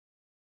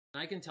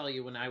I can tell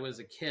you when I was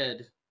a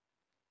kid,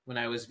 when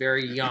I was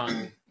very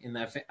young,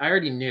 I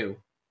already knew.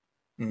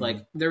 Mm-hmm.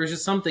 Like, there was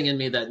just something in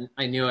me that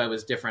I knew I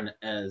was different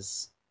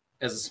as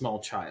a small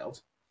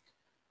child.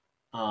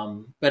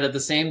 But at the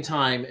same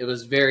time, it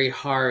was very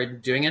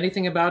hard doing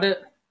anything about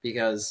it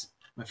because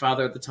my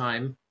father at the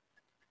time,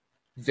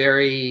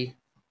 very,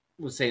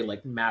 let's say,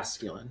 like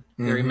masculine,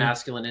 very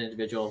masculine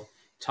individual,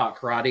 taught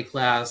karate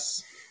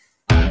class.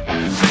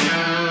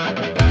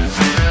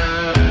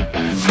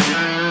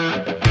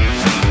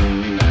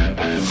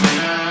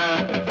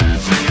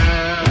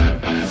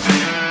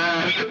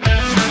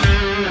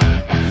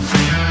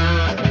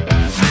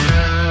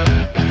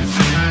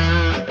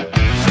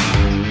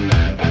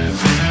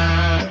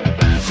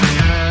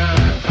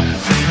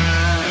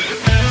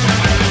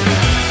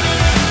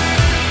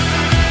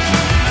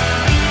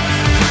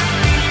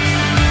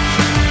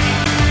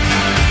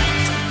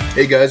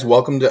 Hey guys,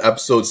 welcome to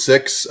episode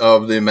 6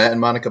 of the Matt and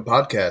Monica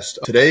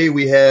podcast. Today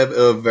we have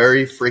a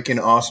very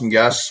freaking awesome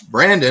guest,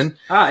 Brandon.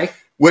 Hi.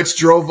 Which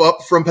drove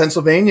up from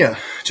Pennsylvania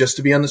just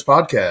to be on this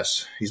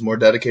podcast. He's more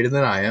dedicated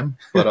than I am.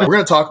 But we're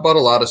going to talk about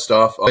a lot of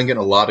stuff. I've been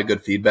getting a lot of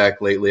good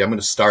feedback lately. I'm going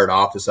to start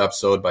off this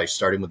episode by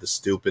starting with the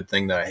stupid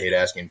thing that I hate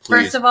asking.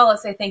 Please. First of all,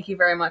 let's say thank you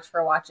very much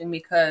for watching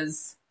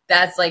because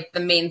that's like the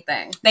main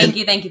thing. Thank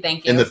you.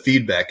 And the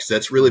feedback, because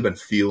that's really been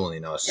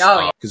fueling us.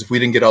 Because if we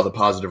didn't get all the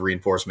positive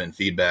reinforcement and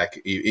feedback,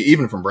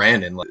 even from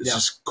Brandon, it's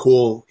just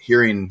cool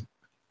hearing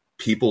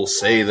people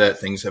say that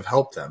things have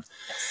helped them.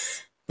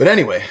 But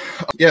anyway,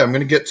 I'm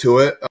going to get to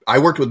it. I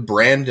worked with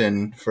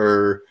Brandon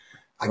for,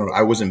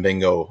 I was in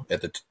bingo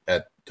at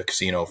the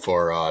casino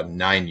for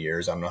 9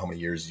 years. I don't know how many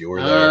years you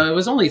were there. It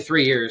was only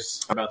 3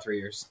 years, about 3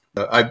 years.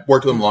 I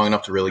worked with him long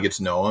enough to really get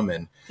to know him.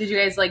 And did you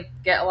guys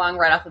get along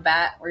right off the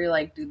bat? Were you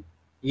like, dude?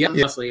 Yeah,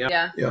 mostly,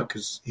 yeah. Yeah,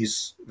 because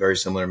he's very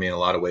similar to me in a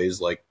lot of ways.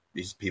 Like,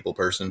 he's a people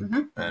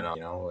person,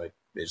 and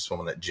he's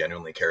someone that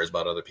genuinely cares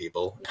about other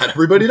people. Not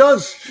everybody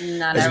does.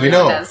 Not everybody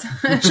does.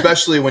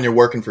 Especially when you're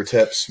working for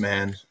tips,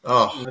 man.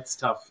 Oh, that's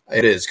tough.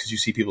 It is, because you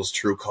see people's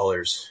true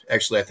colors.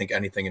 Actually, I think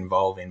anything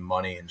involving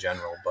money in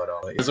general. But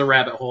there's a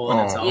rabbit hole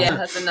in itself. Yeah,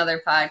 that's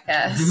another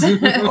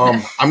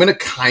podcast. I'm going to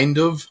kind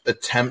of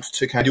attempt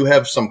to I do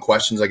have some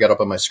questions I got up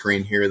on my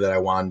screen here that I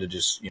wanted to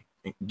just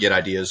get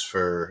ideas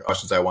for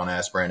questions I want to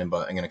ask Brandon,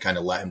 but I'm going to kind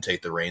of let him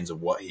take the reins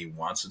of what he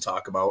wants to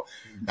talk about.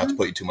 Not to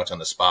put you too much on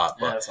the spot,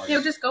 but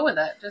just go with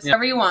it. Just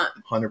whatever you want.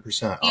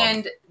 100%.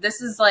 And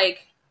this is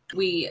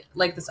we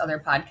like this other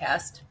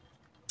podcast,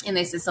 and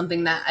this is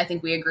something that I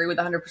think we agree with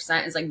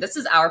 100% is this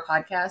is our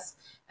podcast,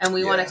 and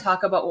we want to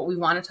talk about what we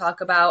want to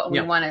talk about, and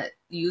we want to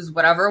use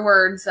whatever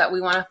words that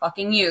we want to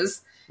fucking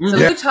use. So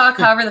you talk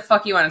however the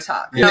fuck you want to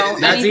talk.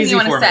 That's anything easy you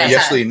want to say.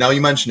 Actually, now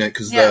you mention it,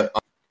 because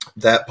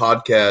that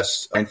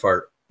podcast,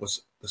 Mindfart,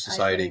 was the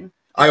society.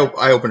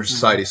 Eye-Opener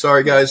Society.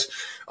 Sorry, guys.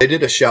 They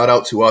did a shout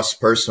out to us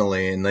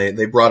personally, and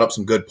they brought up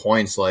some good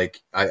points.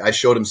 Like, I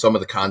showed him some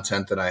of the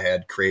content that I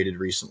had created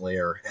recently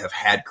or have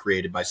had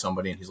created by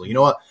somebody, and he's like, you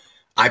know what?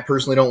 I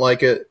personally don't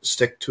like it.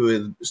 Stick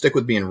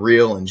with being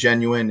real and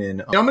genuine.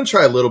 And I'm going to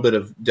try a little bit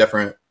of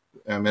different.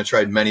 I'm going to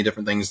try many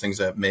different things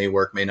that may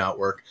work, may not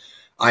work.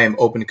 I am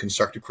open to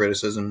constructive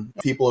criticism.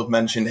 People have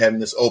mentioned having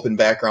this open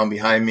background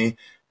behind me.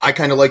 I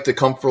kind of like the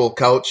comfortable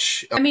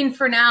couch. I mean,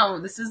 for now,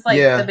 this is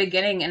the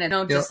beginning,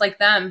 and just like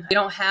them, we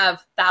don't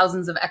have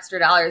thousands of extra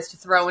dollars to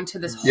throw into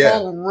this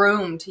whole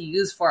room to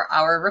use for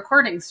our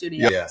recording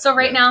studio. Yeah. So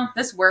now,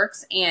 this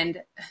works,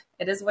 and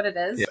it is what it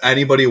is. Yeah.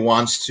 Anybody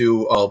wants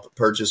to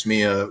purchase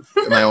me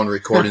my own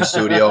recording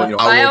studio?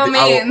 By all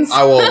means,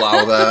 I will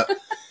allow that.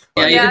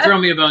 You can throw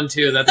me a bone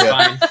too. That's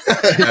fine.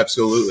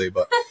 Absolutely.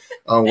 But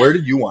where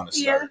did you want to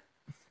start?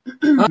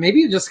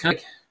 Maybe you just kind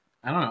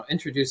of,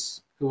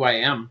 introduce who I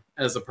am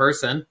as a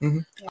person.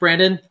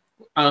 Brandon,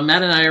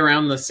 Matt and I are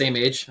around the same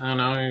age. I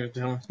don't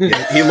know.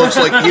 He looks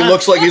like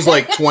he's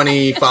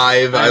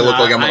 25. I look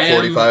like I'm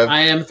 45.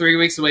 I am 3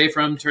 weeks away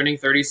from turning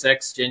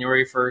 36.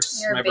 January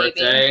 1st, You're my a baby.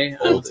 birthday.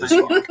 Old as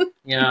fuck.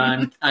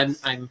 Yeah,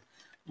 I'm.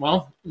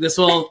 Well, this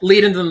will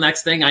lead into the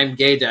next thing. I'm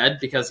gay dead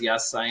because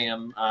yes, I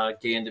am a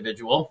gay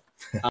individual.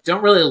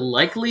 Don't really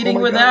like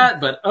leading with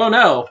that, but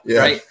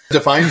right?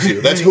 Defines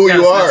you. That's who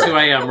you are. That's who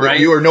I am, right?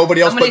 You are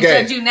nobody else I'm but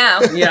gay. judge you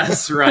now.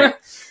 Yes, right.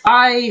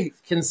 I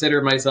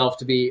consider myself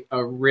to be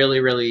a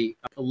really, really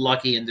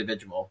lucky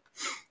individual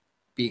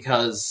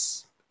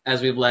because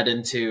as we've led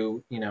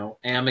into, I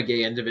am a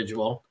gay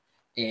individual,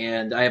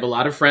 and I have a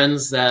lot of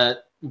friends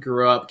that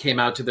grew up, came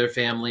out to their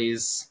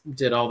families,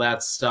 did all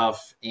that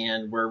stuff,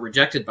 and were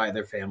rejected by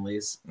their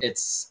families.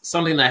 It's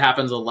something that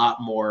happens a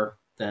lot more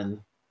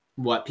than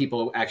what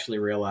people actually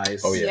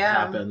realize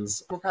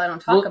happens. We probably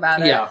don't talk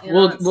about it. Yeah,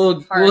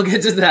 we'll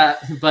get to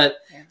that. But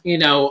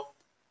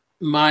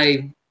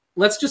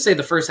let's just say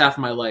the first half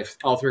of my life,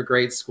 all through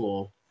grade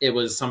school, it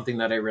was something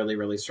that I really,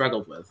 really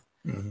struggled with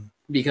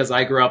because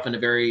I grew up in a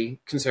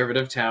very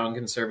conservative town,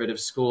 conservative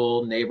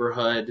school,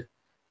 neighborhood,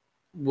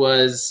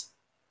 was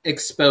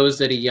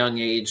exposed at a young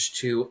age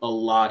to a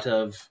lot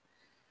of,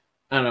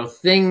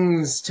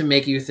 things to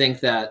make you think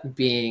that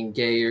being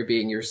gay or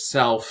being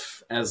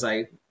yourself, as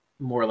I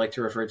more like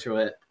to refer to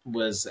it,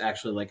 was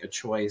actually like a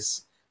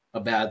choice, a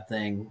bad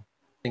thing,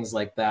 things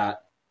like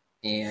that.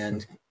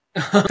 And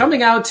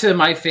coming out to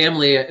my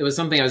family, it was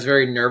something I was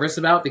very nervous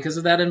about because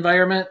of that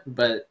environment,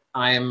 but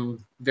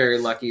I'm very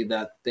lucky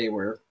that they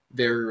were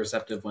very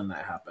receptive when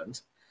that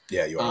happened.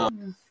 Yeah, you are.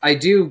 I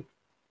do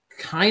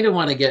kind of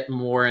want to get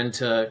more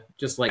into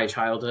just like my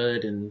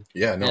childhood and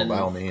by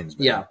all means,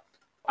 man. Yeah.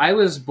 I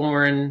was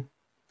born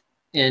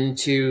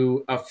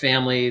into a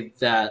family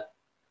that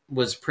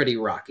was pretty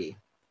rocky.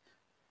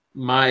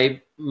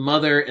 My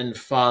mother and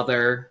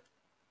father,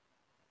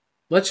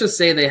 let's just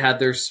say they had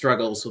their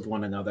struggles with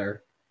one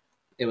another.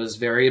 It was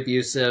very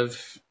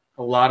abusive,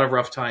 a lot of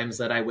rough times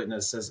that I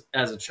witnessed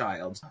as a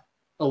child.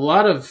 A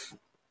lot of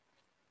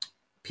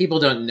people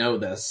don't know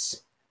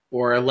this,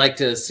 or like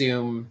to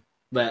assume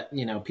that,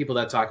 people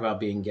that talk about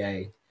being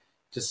gay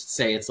just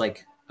say it's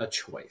like a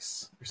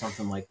choice or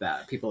something like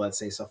that. People that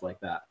say stuff like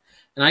that.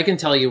 And I can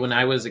tell you, when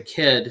I was a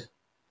kid,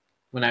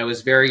 when I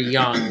was very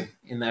young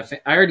I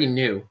already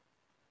knew.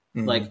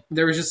 Mm-hmm. Like,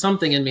 there was just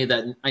something in me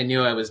that I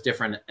knew I was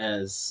different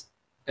as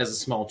a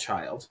small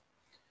child.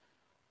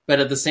 But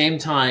at the same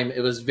time,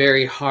 it was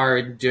very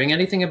hard doing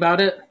anything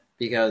about it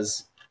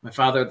because my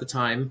father at the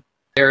time,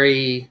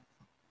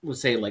 would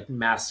say like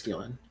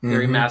masculine,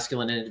 very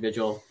masculine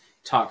individual,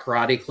 taught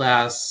karate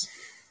class,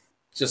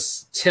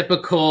 just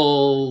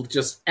typical,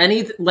 just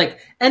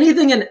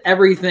anything and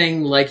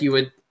everything like you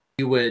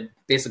would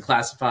basically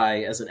classify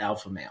as an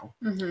alpha male.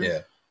 Mm-hmm.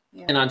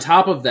 Yeah. And on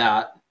top of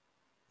that,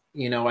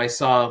 I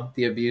saw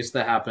the abuse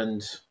that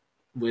happened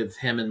with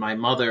him and my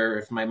mother.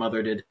 If my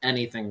mother did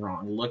anything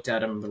wrong, looked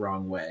at him the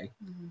wrong way,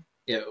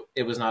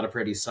 it was not a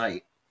pretty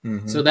sight.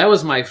 Mm-hmm. So that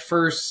was my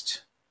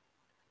first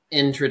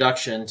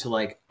introduction to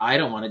like, I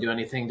don't want to do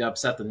anything to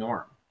upset the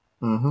norm.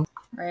 Mm-hmm.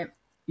 Right.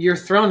 You're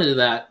thrown into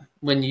that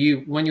when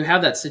you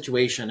have that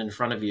situation in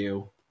front of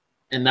you,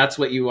 and that's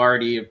what you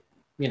already,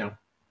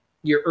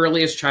 your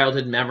earliest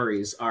childhood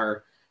memories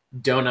are,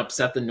 don't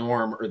upset the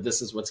norm, or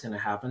this is what's going to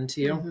happen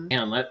to you. Mm-hmm.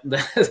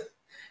 And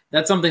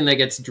that's something that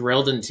gets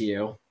drilled into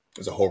you.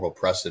 There's a horrible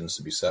precedence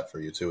to be set for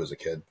you too as a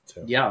kid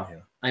too. Yeah.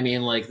 I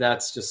mean, like,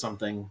 that's just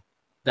something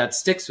that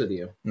sticks with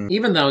you.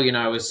 Even though,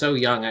 I was so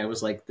young, I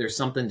was like, there's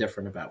something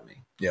different about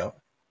me. Yeah.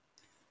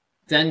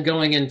 Then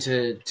going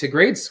into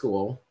grade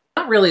school,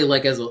 not really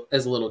like as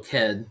a little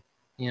kid,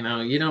 you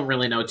don't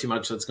really know too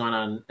much that's going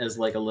on as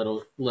like a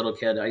little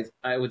kid.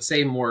 I would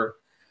say more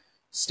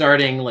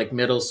starting like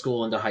middle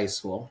school into high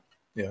school.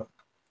 Yeah.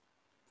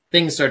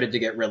 Things started to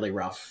get really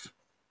rough.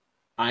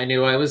 I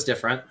knew I was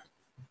different,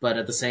 but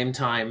at the same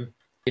time,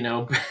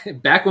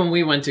 back when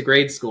we went to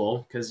grade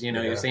school, because, you're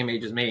the same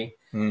age as me,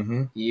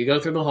 you go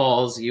through the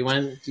halls,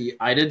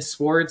 I did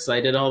sports,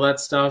 I did all that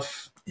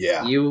stuff.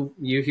 Yeah. You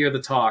hear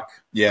the talk.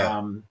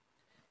 Yeah.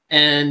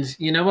 And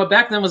you know what?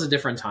 Back then was a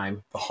different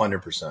time.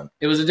 100%.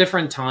 It was a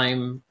different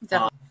time.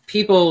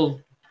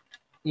 People,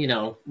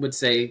 would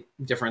say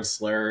different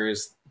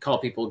slurs, call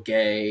people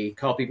gay,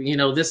 call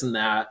people, this and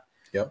that.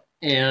 Yep.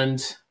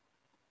 And,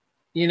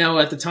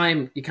 at the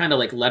time, you kind of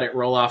like let it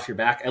roll off your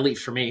back, at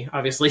least for me,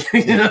 obviously.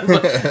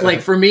 But, like,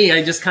 for me,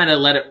 I just kind of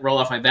let it roll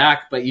off my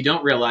back, but you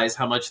don't realize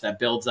how much that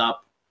builds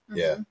up.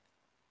 Yeah.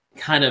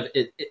 Kind of,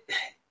 you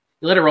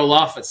let it roll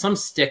off, but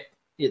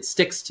it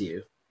sticks to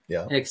you.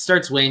 Yeah. And it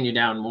starts weighing you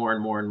down more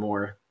and more and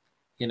more,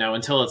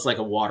 until it's like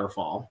a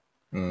waterfall.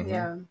 Mm-hmm.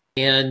 Yeah.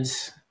 And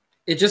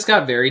it just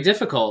got very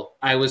difficult.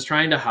 I was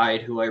trying to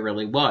hide who I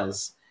really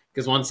was.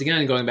 Because once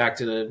again, going back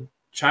to the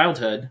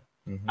childhood,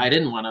 I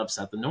didn't want to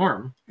upset the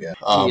norm. Yeah.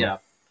 Yeah.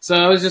 So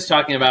I was just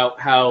talking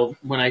about how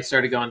when I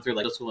started going through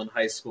like middle school and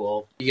high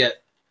school, you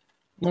get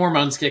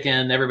hormones kick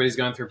in, everybody's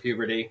going through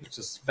puberty. It's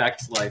just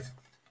fact of life.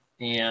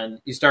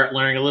 And you start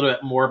learning a little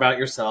bit more about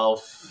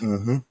yourself.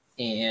 Mm-hmm.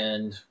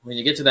 And when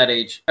you get to that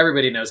age,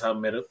 everybody knows how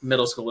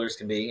middle schoolers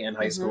can be and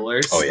high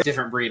schoolers. Oh, yeah.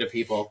 Different breed of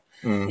people.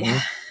 Mm-hmm.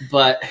 Yeah.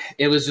 But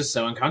it was just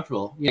so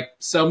uncomfortable.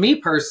 So me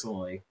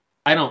personally,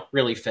 I don't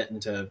really fit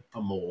into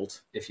a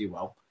mold, if you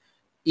will.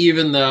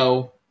 Even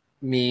though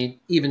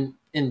even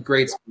in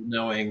grade school,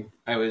 knowing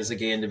I was a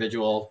gay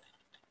individual,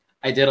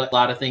 I did a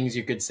lot of things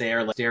you could say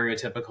are like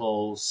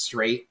stereotypical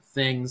straight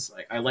things.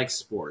 Like, I like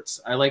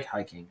sports. I like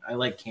hiking. I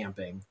like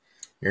camping.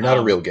 You're not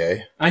a real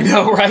gay. I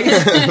know, right?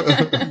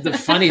 The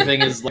funny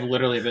thing is, I've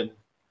literally been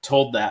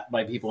told that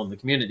by people in the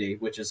community,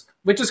 which is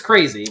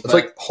crazy. It's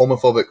like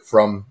homophobic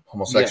from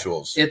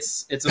homosexuals. Yeah,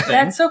 it's a thing.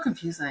 That's so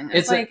confusing.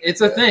 It's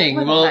a thing.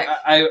 Well,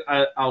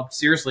 I'll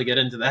seriously get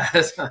into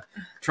that.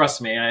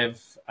 Trust me, I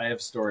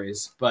have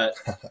stories. But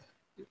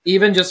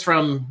even just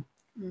from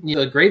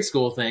the grade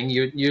school thing,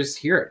 you just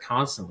hear it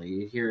constantly.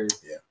 You hear,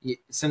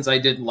 since I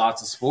did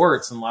lots of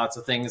sports and lots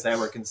of things that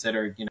were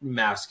considered,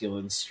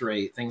 masculine,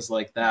 straight, things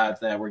like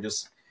that were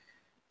just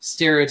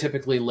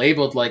stereotypically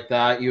labeled like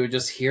that, you would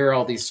just hear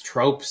all these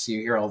tropes you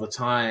hear all the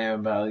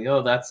time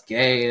about, that's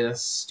gay,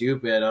 that's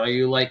stupid, oh,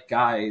 you like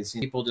guys.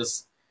 People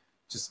just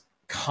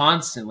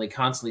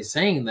constantly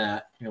saying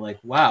that. You're like,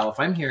 wow, if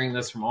I'm hearing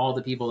this from all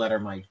the people that are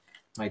my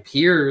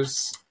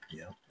peers,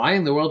 why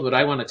in the world would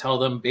I want to tell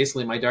them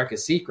basically my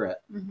darkest secret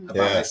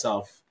about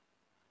myself?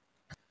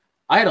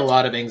 I had a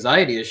lot of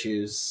anxiety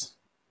issues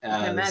I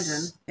can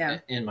imagine. Yeah.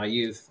 In my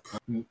youth.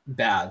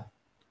 Bad.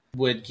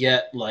 Would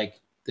get like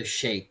the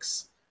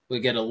shakes.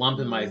 Would get a lump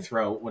in my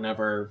throat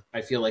whenever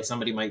I feel like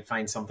somebody might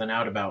find something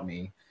out about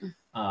me.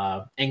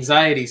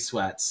 Anxiety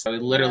sweats. I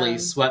would literally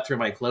sweat through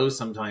my clothes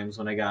sometimes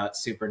when I got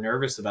super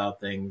nervous about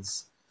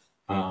things,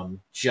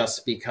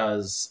 just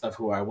because of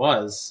who I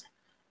was.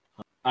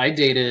 I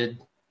dated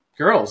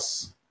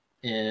girls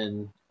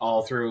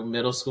all through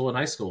middle school and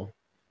high school.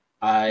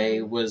 I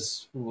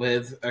was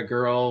with a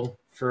girl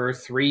for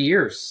 3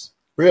 years.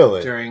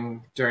 Really?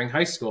 During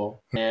high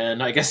school.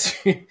 And I guess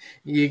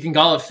you can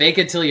call it fake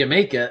it till you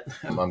make it.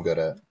 I'm good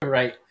at it.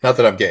 Right. Not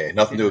that I'm gay.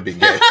 Nothing to do with being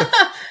gay.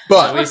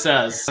 But so he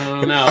says, I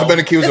don't know. I've been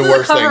accused of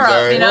worse things. All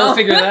right? We'll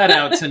figure that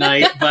out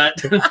tonight. But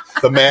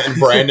the Matt and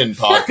Brandon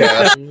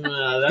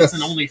podcast. That's an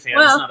OnlyFans,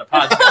 not a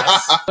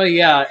podcast. But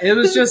yeah, it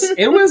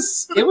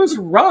was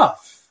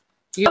rough.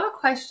 I have a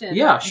question.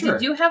 Yeah, sure.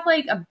 Did you have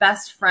like a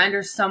best friend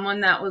or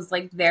someone that was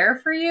like there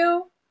for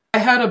you? I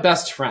had a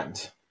best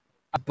friend,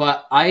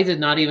 but I did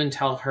not even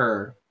tell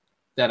her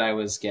that I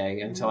was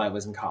gay until I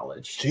was in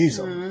college.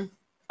 Jesus.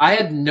 I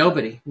had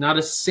nobody, not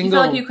a single.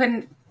 You feel like you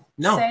couldn't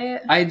say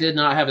it? I did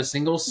not have a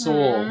single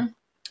soul.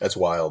 That's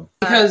wild.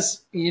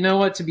 Because, you know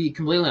what, to be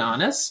completely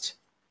honest,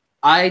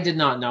 I did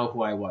not know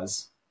who I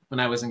was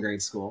when I was in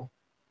grade school.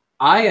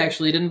 I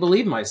actually didn't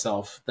believe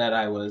myself that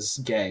I was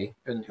gay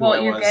and who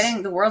I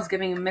was. The world's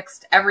giving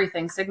mixed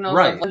everything, signals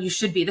of what you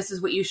should be. This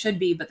is what you should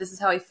be, but this is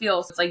how I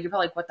feel. So it's like, you're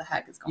probably like, what the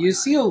heck is going on? You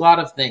see a lot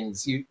of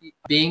things.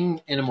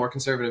 Being in a more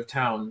conservative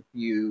town,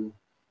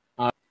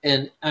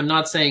 and I'm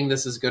not saying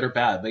this is good or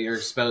bad, but you're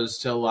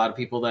exposed to a lot of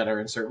people that are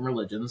in certain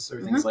religions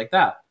or things like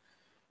that.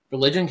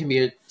 Religion can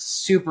be a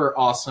super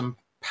awesome,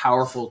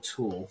 powerful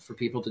tool for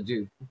people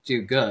to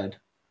do good.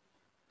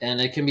 And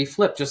it can be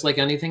flipped just like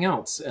anything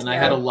else. And I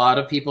had a lot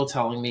of people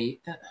telling me,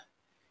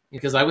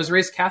 because I was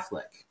raised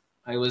Catholic.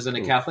 I was in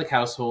a Catholic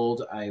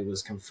household. I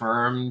was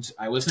confirmed.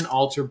 I was an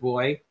altar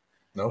boy.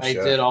 I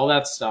did all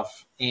that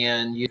stuff.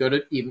 And you go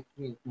to,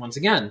 once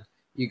again,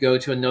 you go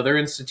to another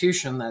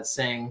institution that's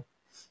saying,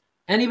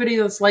 anybody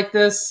that's like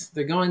this,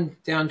 they're going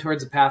down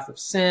towards a path of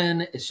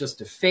sin. It's just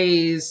a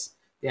phase.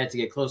 They had to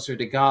get closer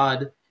to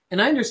God.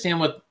 And I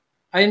understand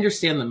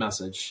the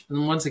message.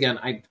 And once again,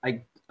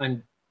 I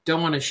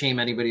don't want to shame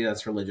anybody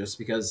that's religious,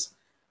 because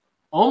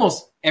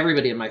almost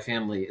everybody in my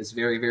family is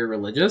very, very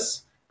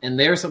religious, and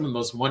they're some of the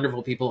most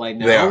wonderful people I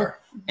know. They are.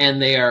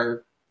 And they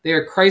are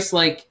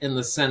Christ-like in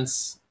the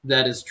sense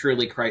that is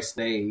truly Christ.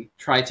 They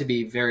try to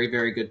be very,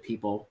 very good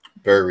people.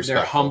 Very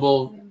respectful. They're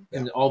humble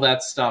and all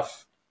that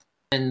stuff.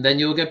 And then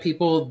you'll get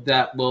people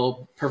that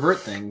will pervert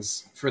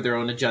things for their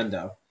own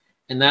agenda.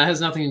 And that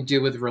has nothing to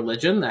do with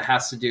religion. That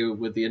has to do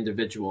with the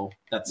individual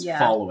that's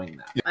following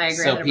that. I agree.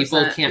 So 100%.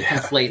 people can't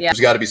conflate. There's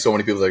got to be so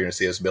many people that are going to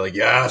see us and be like,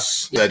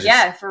 yes.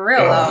 Yeah, for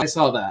real. I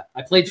saw that.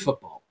 I played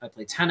football. I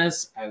played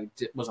tennis. I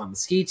was on the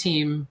ski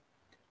team.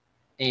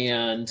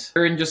 And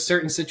they're in just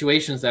certain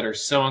situations that are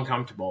so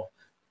uncomfortable.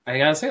 I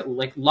got to say,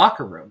 like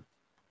locker room.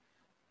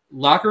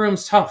 Locker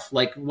room's tough.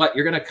 Like, what?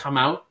 You're going to come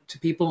out to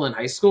people in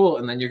high school,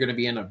 and then you're going to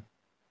be in a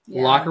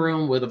locker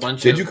room with a bunch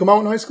of... Did you come out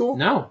in high school?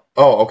 No.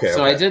 Oh, okay.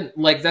 So I didn't,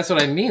 like, that's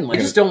what I mean. Like,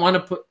 I just don't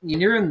want to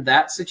when you're in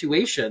that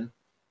situation,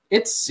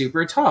 it's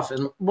super tough.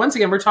 And once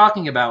again, we're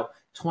talking about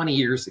 20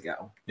 years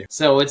ago. Yeah.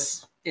 So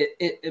it's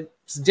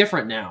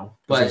different now.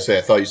 But I was going to say,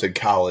 I thought you said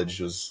college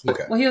was...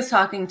 Okay. Well, he was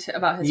talking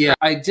about his... Yeah,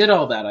 I did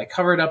all that. I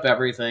covered up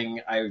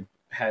everything. I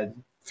had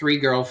 3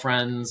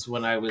 girlfriends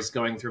when I was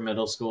going through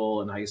middle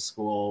school and high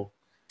school.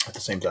 At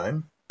the same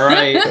time?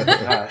 Right.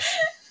 Gosh.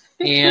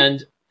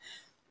 And...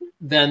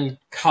 then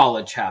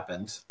college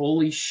happened.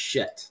 Holy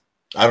shit.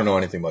 I don't know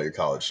anything about your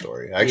college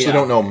story. I actually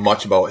don't know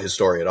much about his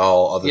story at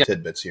all, other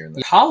tidbits here and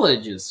there.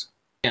 College is,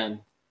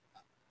 man,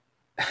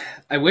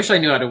 I wish I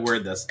knew how to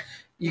word this.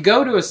 You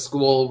go to a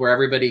school where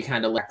everybody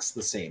kind of looks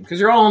the same, because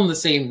you're all in the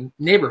same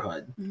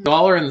neighborhood. Mm-hmm. You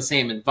all are in the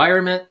same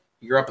environment.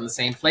 You're up in the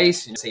same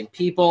place, the same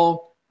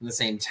people, in the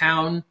same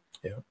town.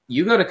 Yeah.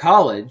 You go to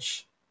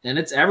college... and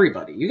it's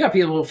everybody. You got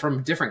people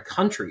from different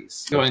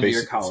countries going to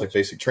your college. It's like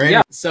basic training.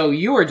 Yeah. So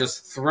you are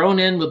just thrown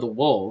in with the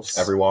wolves.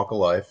 Every walk of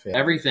life. Yeah.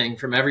 Everything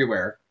from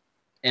everywhere.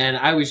 And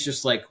I was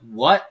just like,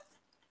 what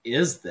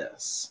is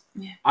this?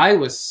 Yeah. I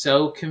was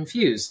so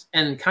confused,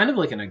 and kind of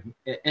like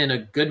in a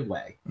good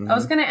way. I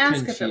was going to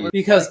ask if it was...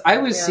 because I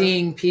was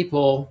seeing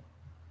people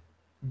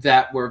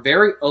that were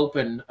very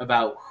open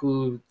about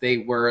who they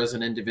were as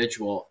an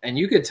individual. And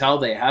you could tell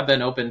they have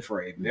been open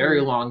for a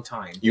very long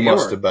time. You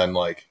must have been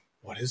like...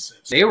 what is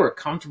this? They were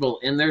comfortable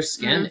in their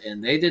skin,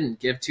 and they didn't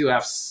give 2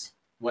 Fs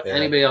what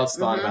anybody else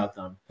thought about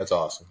them. That's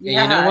awesome. And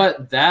you know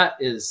what? That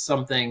is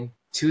something,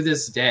 to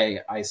this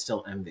day, I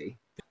still envy.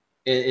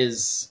 It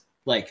is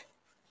like,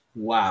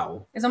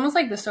 wow. It's almost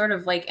like the sort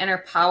of like inner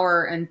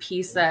power and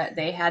peace that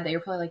they had that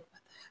you're probably like,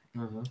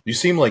 what the heck? You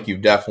seem like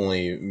you've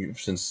definitely,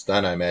 since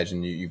then, I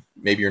imagine you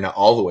maybe you're not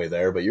all the way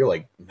there, but you're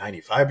like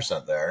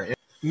 95% there.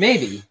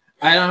 Maybe.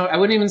 I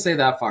wouldn't even say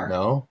that far.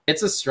 No?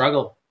 It's a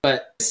struggle.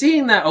 But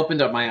seeing that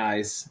opened up my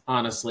eyes,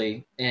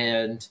 honestly,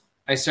 and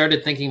I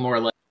started thinking more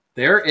like,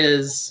 there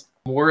is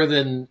more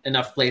than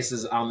enough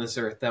places on this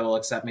earth that will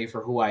accept me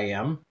for who I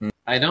am.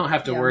 I don't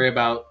have to worry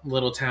about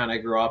little town I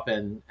grew up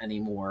in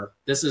anymore.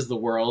 This is the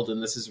world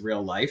and this is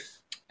real life.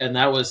 And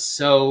that was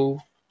so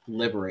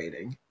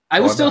liberating. I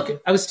was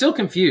still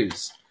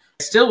confused.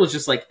 I still was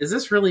just like, is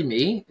this really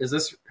me? Is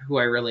this who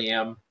I really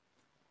am?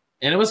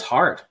 And it was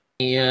hard.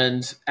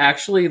 And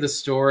actually the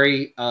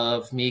story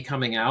of me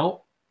coming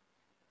out,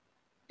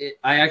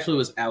 I actually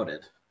was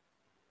outed.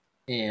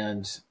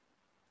 And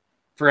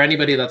for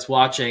anybody that's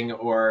watching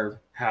or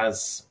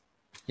has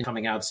a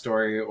coming out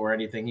story or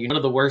anything, one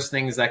of the worst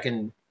things that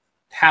can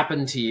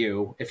happen to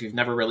you if you've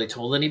never really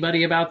told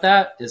anybody about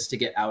that is to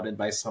get outed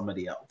by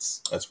somebody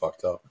else. That's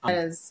fucked up.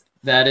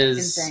 That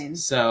is insane.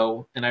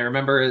 So, and I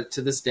remember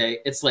to this day,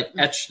 it's like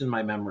etched in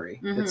my memory.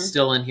 It's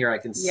still in here. I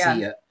can see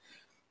it.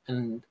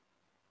 And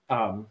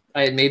I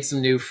had made some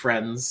new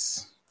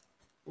friends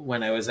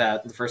when I was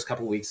at the first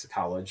couple weeks of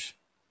college.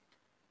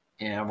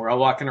 And we're all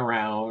walking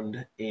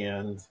around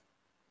and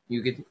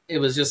it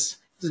was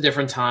a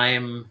different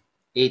time,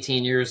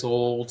 18 years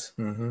old,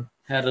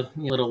 had a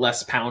little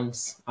less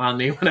pounds on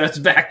me when I was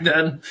back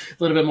then, a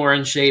little bit more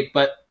in shape,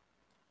 but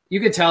you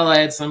could tell I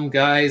had some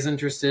guys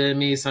interested in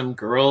me, some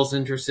girls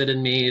interested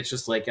in me. It's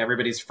just like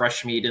everybody's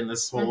fresh meat in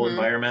this whole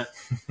environment.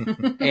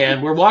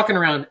 And we're walking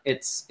around,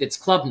 it's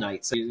club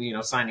night. So,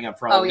 signing up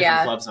for all the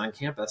different clubs on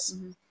campus.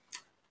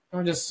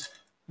 We're just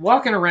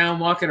walking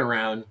around.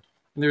 And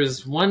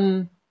there's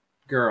one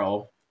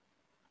girl,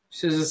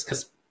 she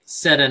just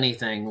said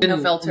anything. No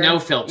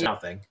filter,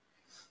 nothing.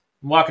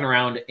 I'm walking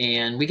around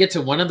and we get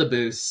to one of the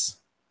booths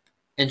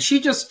and she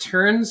just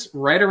turns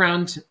right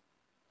around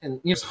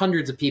and there's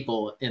hundreds of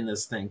people in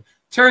this thing,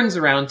 turns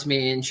around to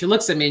me and she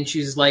looks at me and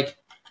she's like,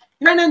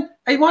 Brennan,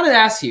 I wanted to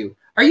ask you,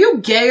 are you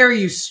gay or are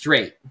you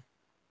straight?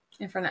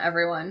 In front of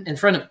everyone. In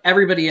front of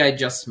everybody I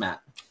just met.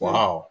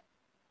 Wow.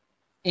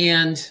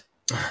 And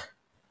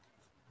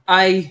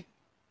I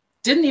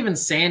didn't even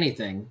say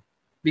anything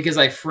because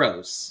I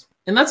froze.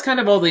 And that's kind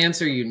of all the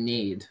answer you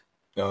need.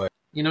 Oh, yeah.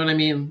 You know what I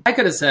mean? I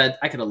could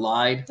have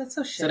lied. That's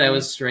so shitty. Said I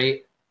was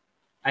straight.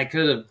 I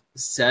could have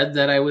said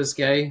that I was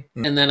gay.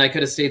 And then I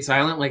could have stayed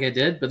silent like I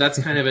did. But that's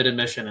kind of an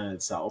admission in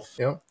itself.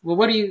 Yeah.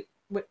 Well,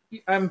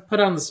 I'm put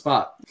on the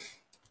spot.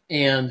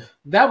 And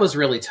that was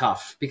really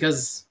tough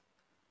because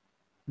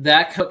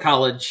that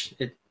college,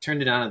 it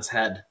turned it on its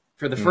head.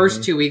 For the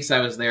first 2 weeks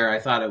I was there, I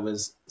thought it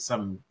was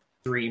some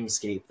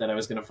dreamscape that I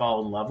was going to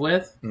fall in love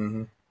with.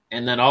 And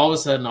then all of a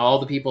sudden, all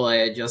the people I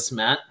had just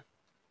met,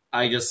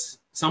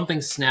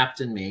 something snapped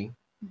in me.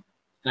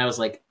 And I was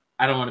like,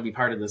 I don't want to be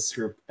part of this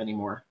group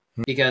anymore.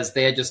 Because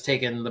they had just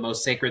taken the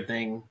most sacred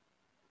thing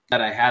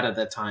that I had at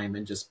that time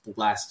and just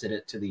blasted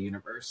it to the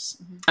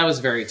universe. That was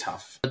very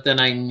tough. But then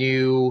I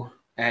knew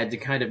I had to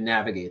kind of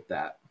navigate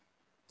that.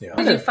 Yeah.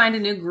 Did you find a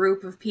new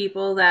group of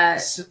people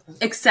that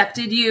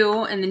accepted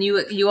you and then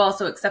you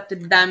also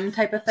accepted them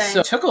type of thing?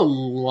 So it took a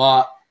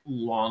lot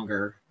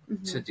longer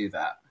to do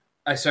that.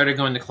 I started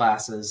going to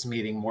classes,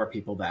 meeting more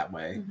people that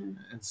way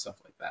and stuff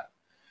like that.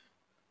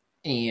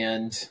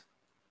 And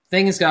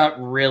things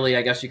got really,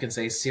 I guess you can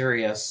say,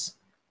 serious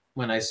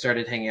when I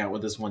started hanging out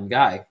with this one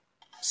guy.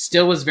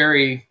 Still was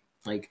very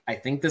like, I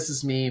think this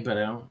is me, but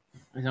I don't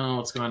know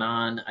what's going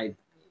on.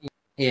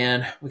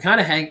 And we kind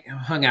of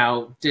hung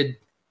out,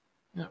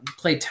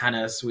 play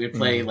tennis. We would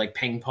play like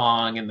ping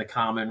pong in the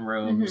common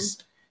rooms.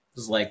 It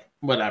was like,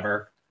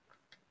 whatever.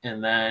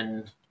 And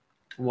then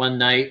one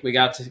night we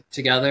got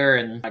together,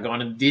 and I'm not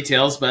going into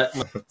details, but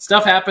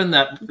stuff happened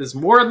that is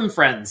more than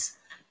friends.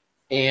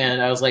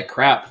 And I was like,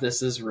 crap,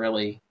 this is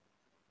really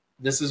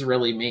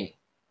me.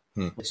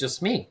 It's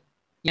just me.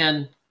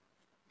 And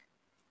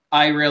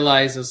I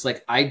realized it's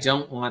like, I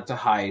don't want to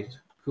hide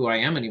who I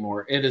am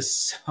anymore. It is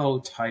so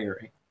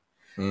tiring.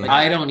 Like,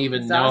 I don't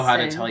even know how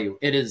to tell you.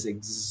 It is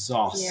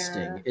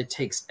exhausting. Yeah. It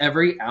takes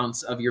every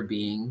ounce of your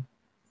being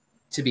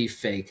to be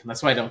fake. And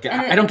that's why I don't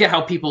get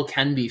how people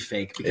can be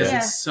fake, because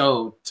it's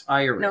so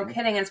tiring. No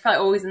kidding. It's probably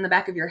always in the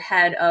back of your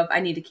head of, I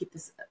need to keep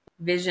this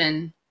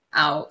vision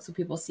out so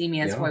people see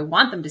me as who I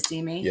want them to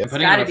see me. Yeah,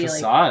 putting on a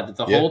facade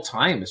the whole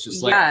time. It's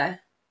just like,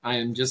 I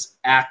am just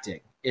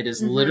acting. It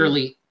is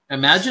literally,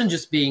 imagine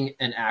just being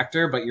an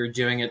actor, but you're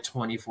doing it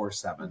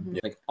 24/7,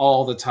 like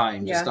all the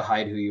time, just to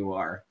hide who you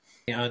are.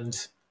 And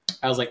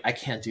I was like, I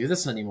can't do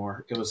this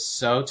anymore. It was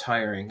so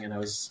tiring. And I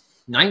was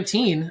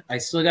 19. I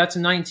still got to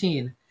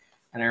 19.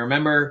 And I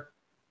remember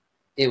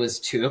it was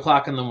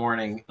 2:00 in the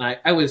morning. And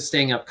I was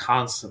staying up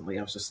constantly.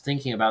 I was just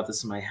thinking about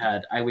this in my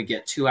head. I would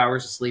get 2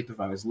 hours of sleep if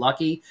I was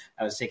lucky.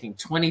 I was taking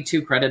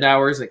 22 credit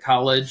hours at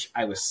college.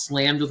 I was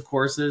slammed with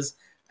courses.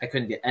 I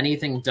couldn't get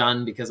anything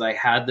done because I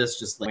had this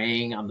just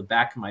weighing on the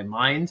back of my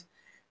mind.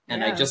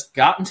 And I just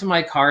got into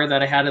my car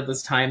that I had at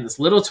this time, this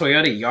little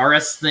Toyota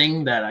Yaris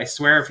thing that I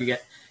swear if you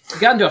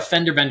got into a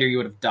fender bender, you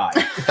would have died.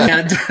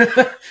 And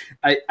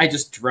I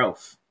just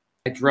drove.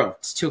 It's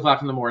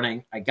 2:00 in the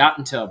morning. I got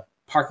into a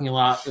parking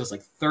lot. It was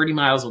like 30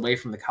 miles away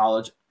from the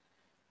college.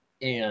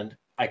 And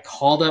I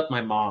called up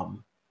my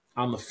mom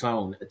on the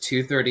phone at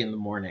 2:30 in the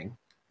morning.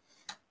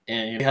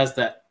 And she has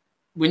that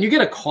when you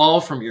get a call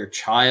from your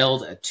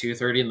child at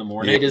 2:30 in the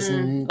morning, it is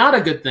not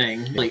a good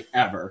thing, really,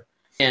 ever.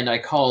 And I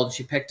called,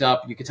 she picked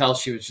up, you could tell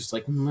she was just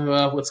like,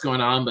 what's going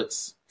on, but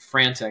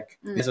frantic.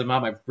 I said,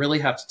 Mom, I really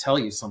have to tell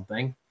you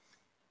something.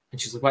 And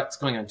she's like, what's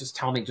going on? Just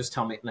tell me.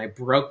 And I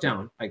broke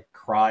down. I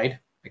cried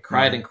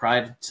and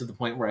cried to the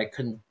point where I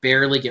couldn't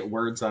barely get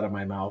words out of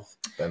my mouth.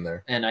 Been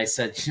there. And I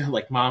said,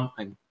 like, Mom,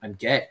 I'm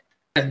gay.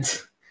 And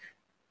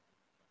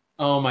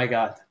oh my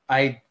God,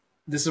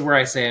 this is where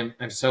I say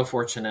I'm so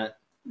fortunate.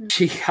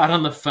 She got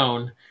on the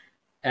phone,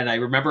 and I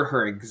remember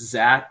her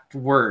exact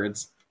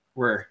words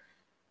were,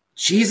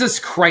 Jesus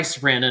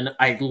Christ, Brandon,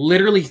 I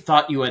literally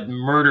thought you had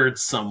murdered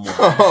someone.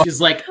 She's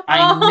like,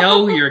 I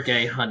know you're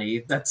gay,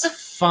 honey. That's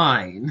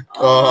fine.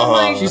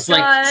 She's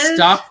like,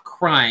 stop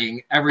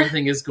crying.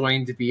 Everything is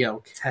going to be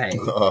okay.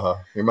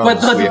 Your mom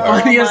but the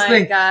funniest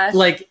thing, gosh.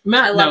 like,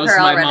 Matt knows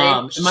my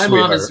mom. My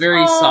mom is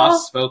very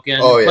soft-spoken.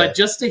 But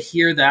just to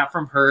hear that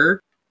from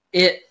her,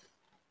 it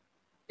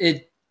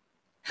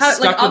how,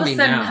 stuck like, all with of a me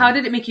sudden, now. how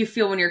did it make you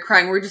feel when you're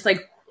crying? We're just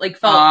like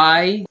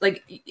felt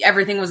like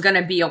everything was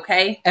gonna be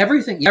okay.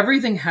 Everything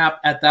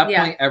at that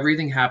point.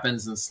 Everything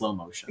happens in slow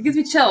motion. It gives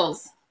me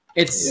chills.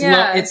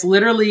 It's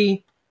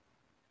literally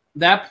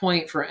that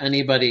point for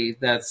anybody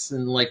that's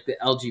in like the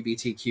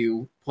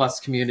LGBTQ plus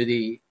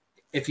community.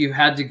 If you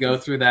had to go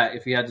through that,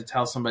 if you had to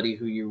tell somebody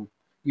who you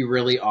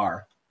really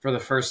are for the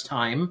first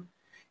time,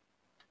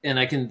 and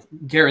I can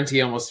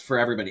guarantee almost for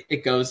everybody,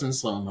 it goes in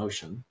slow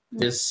motion.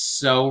 It is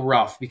so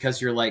rough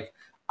because you're like,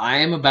 I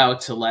am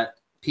about to let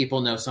people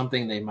know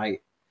something they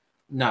might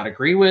not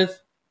agree with.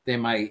 They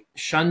might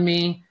shun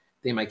me.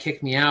 They might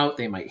kick me out.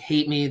 They might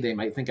hate me. They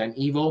might think I'm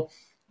evil.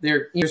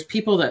 There's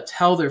people that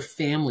tell their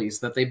families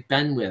that they've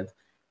been with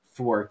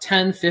for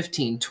 10,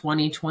 15,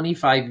 20,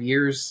 25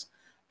 years.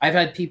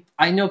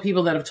 I know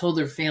people that have told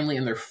their family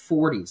in their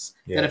 40s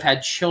that have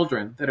had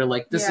children that are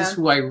like, this is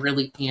who I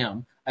really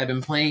am. I've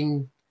been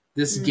playing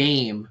this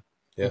game,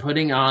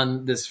 putting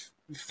on this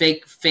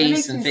fake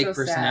face and fake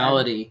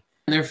personality. Sad.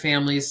 And their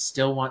families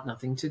still want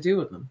nothing to do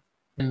with them.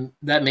 And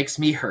that makes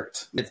me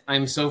hurt.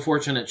 I'm so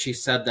fortunate she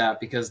said that,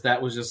 because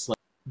that was just like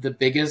the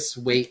biggest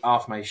weight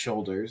off my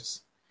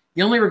shoulders.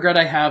 The only regret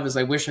I have is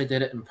I wish I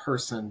did it in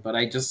person, but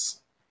I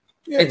just,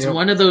 it's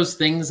one of those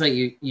things that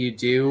you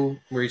do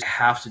where you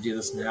have to do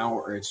this now,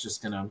 or it's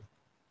just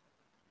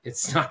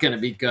it's not going to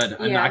be good.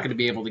 I'm not going to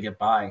be able to get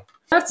by.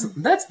 That's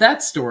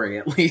that story,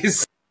 at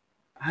least.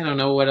 I don't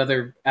know what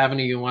other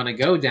avenue you want to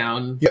go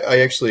down. Yeah, I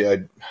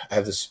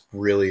have this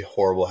really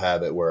horrible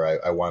habit where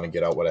I want to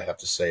get out what I have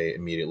to say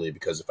immediately,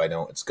 because if I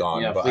don't, it's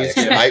gone. Yeah, but please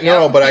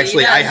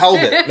I held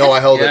it. No, I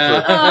held it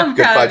for a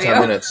good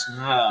 5-10 minutes.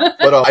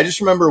 But I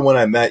just remember when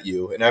I met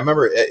you, and I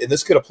remember, and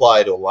this could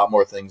apply to a lot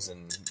more things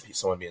than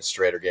someone being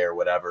straight or gay or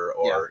whatever,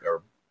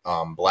 or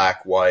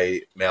black,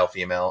 white, male,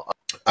 female.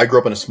 I grew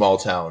up in a small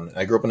town.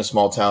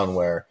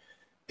 Where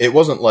it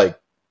wasn't like,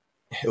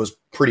 it was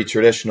pretty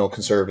traditional,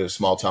 conservative,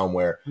 small town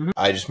where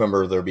I just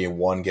remember there being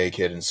one gay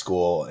kid in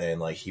school, and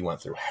like he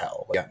went through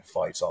hell, got in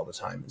fights all the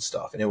time and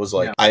stuff. And it was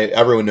like,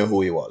 everyone knew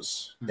who he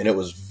was. And it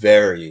was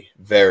very,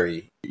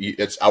 very,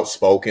 it's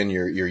outspoken.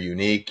 You're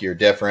unique, you're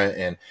different.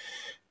 And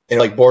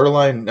like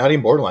borderline, not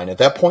even borderline at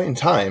that point in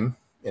time.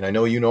 And I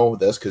know you know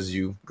this because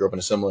you grew up in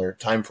a similar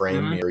time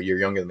frame, or you're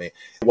younger than me.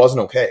 It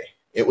wasn't okay.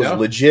 It was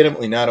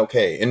legitimately not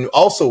okay. And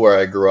also where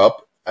I grew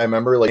up, I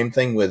remember like same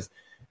thing with,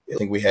 I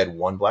think we had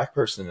one black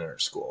person in our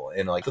school,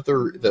 and like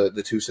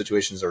the two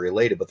situations are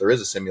related, but there is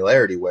a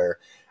similarity where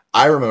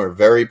I remember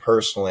very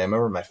personally, I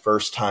remember my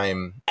first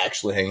time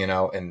actually hanging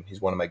out, and he's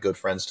one of my good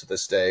friends to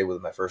this day,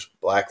 with my first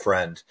black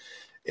friend.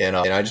 And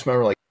I just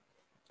remember like,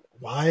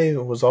 why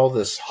was all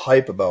this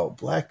hype about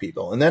black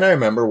people? And then I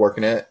remember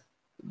working at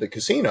the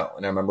casino,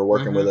 and I remember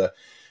working with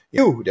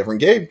different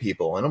gay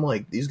people. And I'm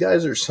like, these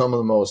guys are some of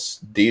the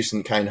most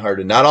decent,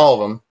 kind-hearted, not all of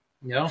them.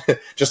 Yeah,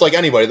 just like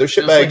anybody. There's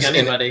shitbags like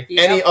anybody.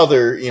 Any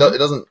other. It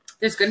doesn't.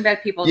 There's good and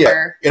bad people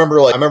there. I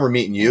remember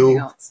meeting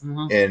you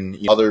and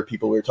other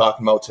people we were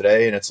talking about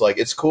today, and it's like,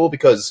 it's cool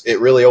because it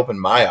really opened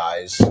my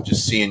eyes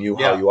just seeing you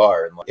how you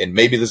are, and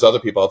maybe there's other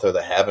people out there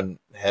that haven't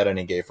had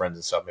any gay friends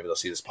and stuff. Maybe they'll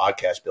see this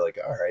podcast, be like,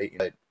 all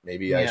right,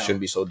 maybe I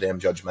shouldn't be so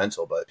damn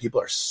judgmental. But people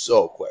are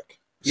so quick.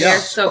 They're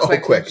so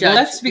quick. Well,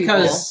 that's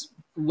because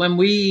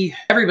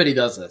everybody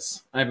does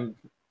this. I'm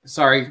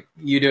sorry,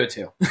 you do it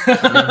too.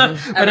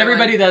 But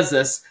everybody does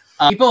this.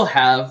 People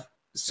have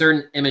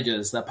certain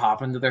images that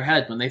pop into their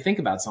head when they think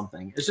about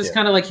something. It's just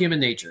kind of like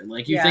human nature.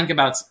 Like you think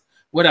about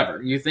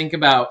whatever. You think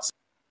about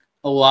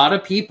a lot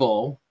of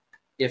people,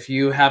 if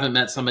you haven't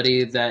met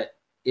somebody that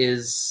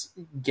is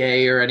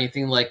gay or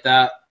anything like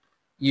that,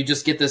 you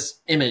just get this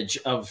image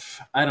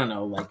of, I don't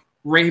know, like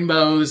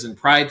rainbows and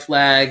pride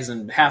flags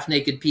and half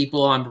naked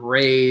people on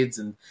parades.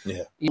 And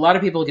a lot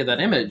of people get that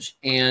image.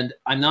 And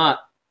I'm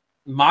not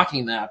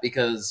mocking that,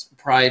 because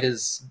pride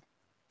is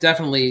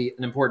definitely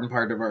an important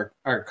part of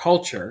our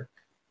culture.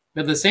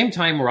 But at the same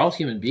time, we're all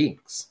human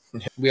beings.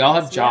 We all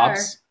have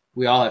jobs.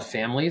 We all have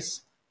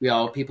families. We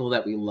all have people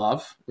that we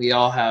love. We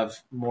all have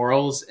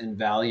morals and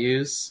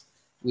values.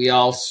 We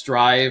all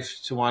strive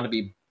to want to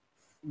be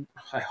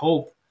I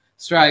hope,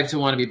 strive to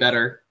want to be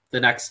better the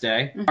next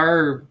day. Mm-hmm.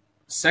 Our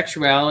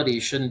sexuality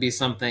shouldn't be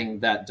something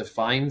that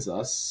defines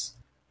us,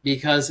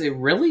 because it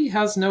really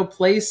has no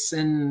place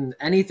in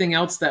anything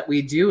else that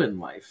we do in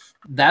life.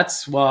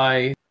 That's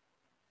why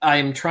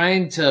I'm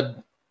trying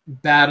to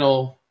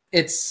battle.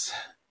 It's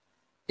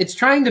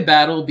trying to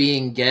battle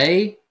being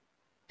gay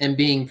and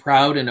being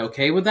proud and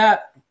okay with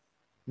that,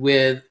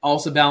 with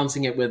also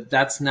balancing it with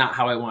that's not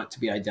how I want to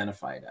be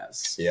identified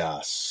as.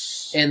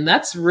 Yes. And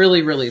that's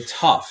really, really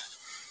tough,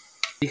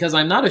 because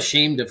I'm not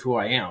ashamed of who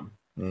I am.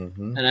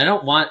 Mm-hmm. And I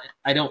don't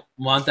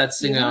want that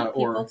stigma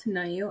or people to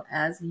know you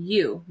as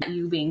you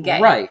being gay.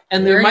 Right.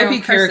 And there might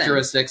be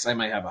characteristics. I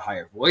might have a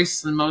higher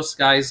voice than most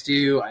guys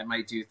do. I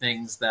might do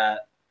things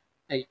that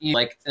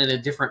like in a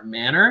different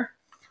manner,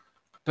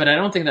 but I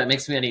don't think that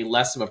makes me any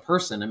less of a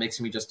person. It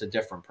makes me just a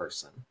different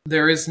person.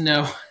 There's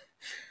no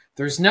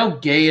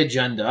gay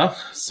agenda.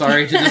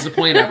 Sorry to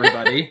disappoint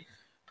everybody.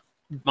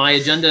 My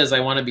agenda is I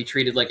want to be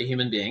treated like a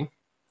human being.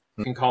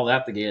 You can call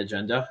that the gay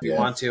agenda if you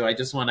want to. I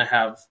just want to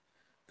have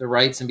the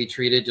rights and be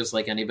treated just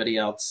like anybody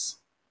else.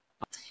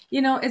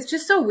 It's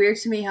just so weird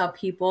to me how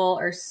people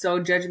are so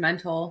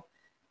judgmental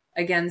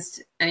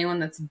against anyone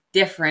that's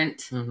different,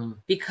 mm-hmm.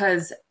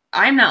 because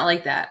I'm not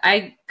like that.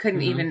 I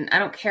couldn't even, I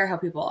don't care how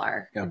people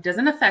are. Yeah. It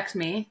doesn't affect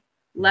me.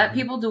 Let mm-hmm.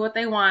 people do what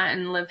they want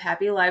and live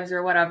happy lives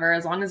or whatever,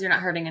 as long as you're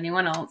not hurting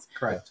anyone else.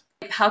 Correct.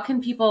 How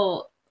can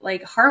people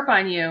harp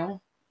on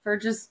you for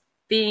just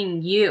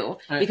being you?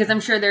 Because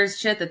I'm sure there's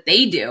shit that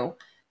they do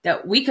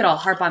that we could all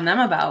harp on them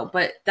about,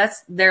 but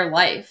that's their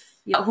life.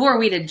 Who are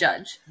we to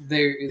judge?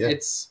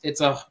 It's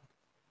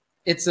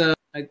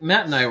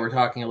Matt and I were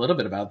talking a little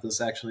bit about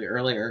this actually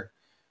earlier.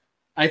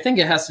 I think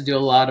it has to do a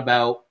lot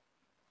about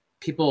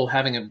people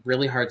having a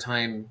really hard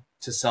time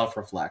to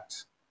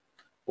self-reflect,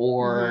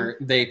 or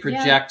mm-hmm. they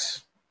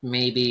project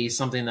maybe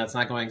something that's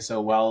not going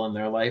so well in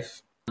their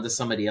life onto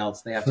somebody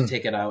else. They have to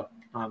take it out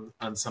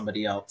on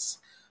somebody else.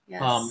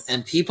 Yes.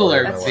 And people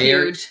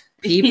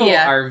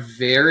are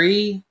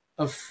very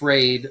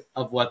afraid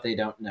of what they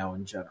don't know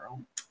in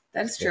general.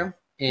 That is true.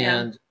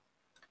 And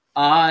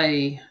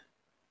I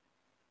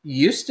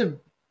used to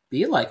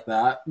be like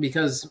that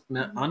because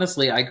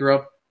honestly, I grew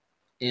up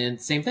in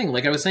same thing.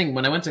 Like I was saying,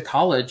 when I went to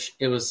college,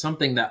 it was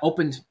something that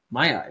opened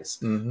my eyes.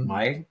 Mm-hmm.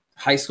 My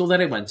high school that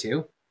I went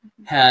to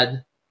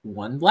had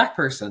one black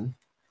person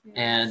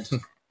and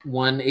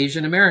one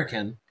Asian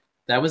American.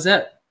 That was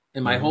it.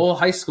 In my whole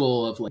high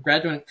school of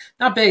graduating,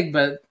 not big,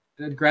 but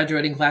a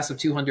graduating class of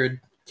 200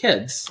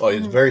 kids. Oh,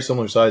 it's very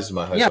similar size to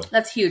my high school.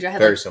 That's huge. I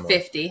had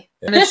 50.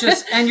 Yeah. And it's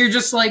just, and you're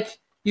just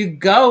you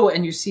go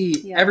and you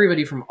see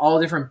everybody from all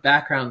different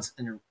backgrounds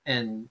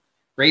and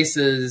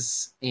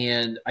races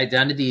and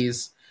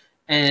identities,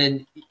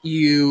 and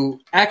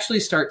you actually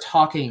start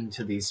talking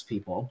to these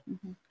people.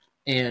 Mm-hmm.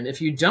 And if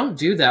you don't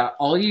do that,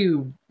 all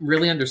you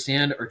really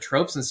understand are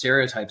tropes and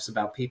stereotypes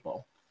about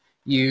people.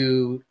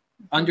 You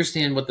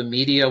understand what the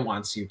media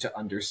wants you to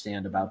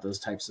understand about those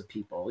types of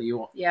people.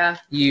 You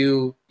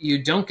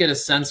don't get a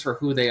sense for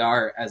who they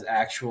are as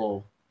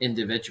actual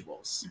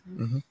individuals.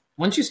 Mm-hmm.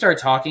 Once you start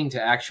talking to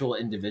actual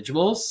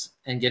individuals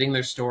and getting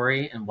their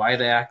story and why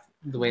they act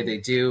the way they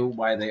do,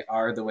 why they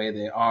are the way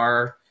they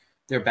are,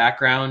 their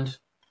background,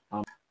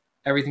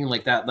 everything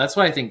like that. That's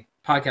why I think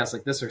podcasts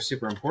like this are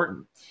super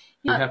important.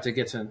 You have to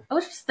get to... I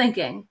was just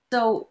thinking,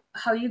 so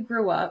how you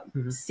grew up,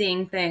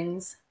 seeing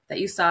things that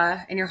you saw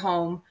in your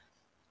home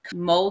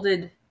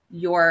molded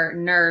your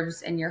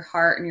nerves and your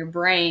heart and your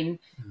brain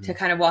to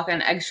kind of walk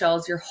on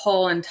eggshells your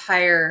whole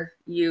entire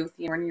youth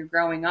when you're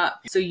growing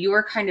up. So you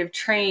were kind of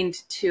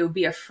trained to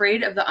be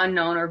afraid of the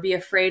unknown or be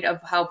afraid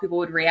of how people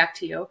would react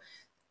to you.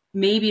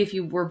 Maybe if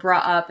you were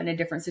brought up in a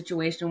different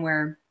situation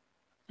where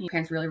your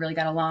parents really, really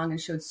got along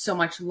and showed so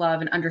much love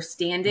and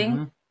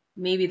understanding,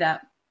 maybe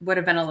that would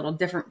have been a little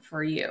different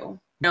for you.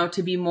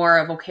 To be more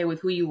of okay with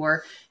who you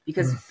were,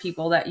 because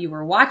people that you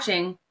were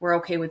watching were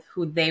okay with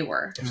who they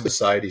were.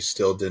 Society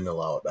still didn't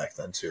allow it back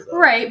then too, though.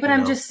 Right, but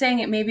I'm just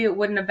saying maybe it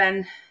wouldn't have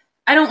been,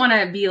 I don't want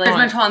to be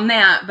judgmental on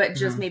that, but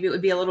just maybe it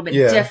would be a little bit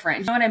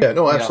different. You know what I mean? Yeah,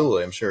 no,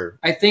 absolutely, I'm sure.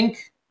 I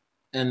think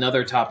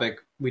another topic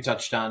we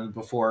touched on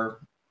before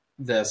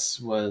this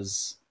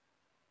was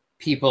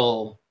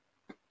people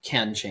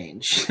can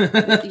change.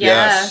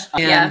 Yes.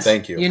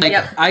 Thank you.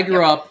 I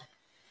grew up,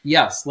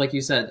 yes, like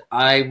you said,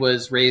 I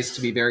was raised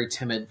to be very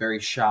timid, very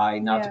shy,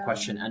 not to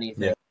question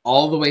anything. Yeah.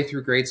 All the way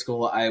through grade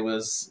school, I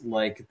was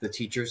like the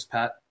teacher's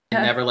pet.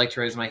 I never liked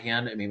to raise my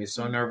hand. It made me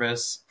so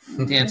nervous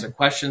to answer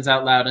questions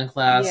out loud in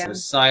class. I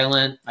was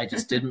silent. I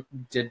just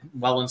did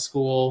well in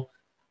school,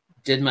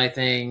 did my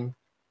thing,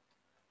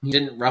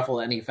 didn't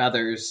ruffle any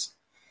feathers.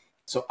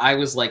 So I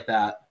was like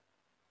that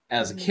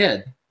as a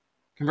kid.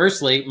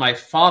 Conversely, my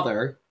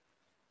father,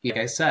 like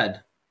I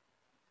said,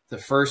 the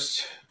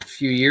first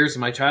few years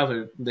of my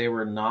childhood, they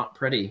were not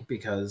pretty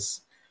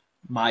because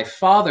my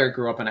father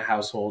grew up in a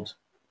household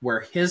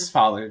where his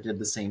father did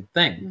the same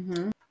thing.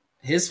 Mm-hmm.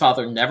 His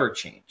father never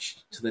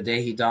changed to the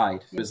day he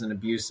died. He was an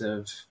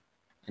abusive,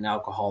 an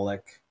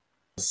alcoholic.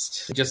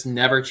 He just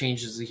never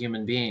changed as a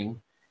human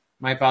being.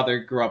 My father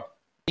grew up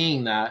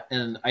seeing that,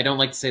 and I don't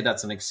like to say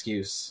that's an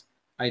excuse.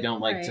 I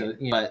don't like to,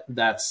 but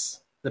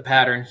that's the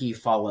pattern he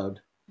followed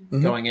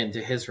going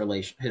into his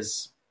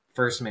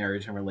first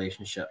marriage and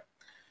relationship.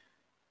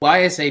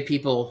 Why I say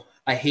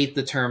I hate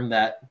the term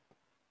that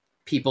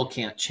people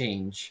can't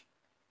change,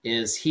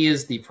 is he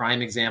is the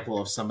prime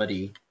example of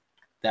somebody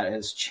that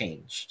has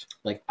changed.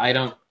 Like, I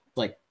don't,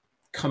 like,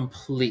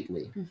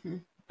 completely.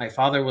 My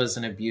father was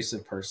an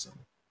abusive person.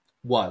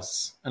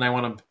 Was. And I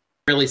want to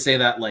really say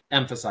that, like,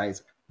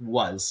 emphasize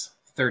was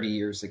 30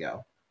 years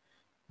ago.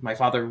 My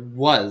father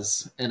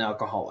was an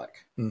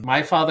alcoholic.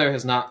 My father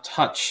has not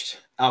touched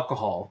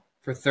alcohol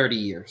for 30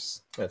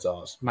 years. That's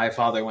awesome. My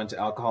father went to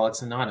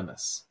Alcoholics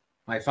Anonymous.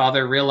 My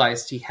father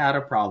realized he had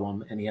a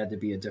problem and he had to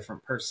be a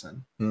different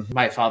person.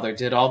 My father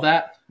did all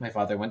that. My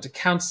father went to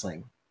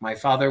counseling. My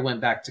father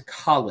went back to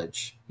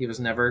college. He was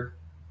never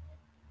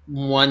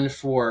one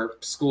for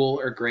school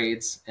or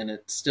grades, and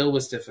it still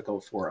was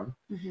difficult for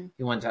him.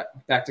 He went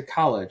back to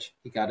college.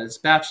 He got his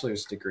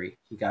bachelor's degree.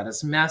 He got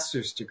his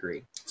master's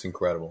degree. It's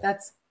incredible.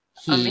 That's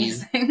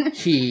amazing.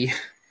 He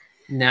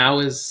now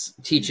is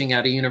teaching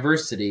at a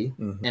university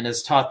and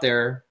has taught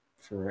there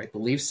for, I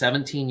believe,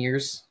 17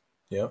 years.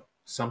 Yep.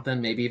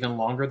 Something, maybe even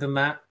longer than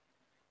that.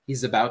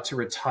 He's about to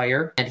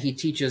retire, and he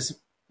teaches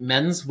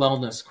men's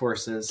wellness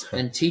courses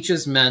and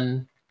teaches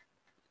men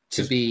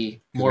to be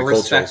more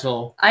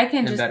respectful. I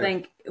can just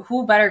think,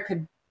 who better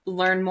could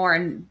learn more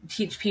and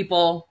teach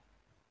people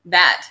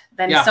that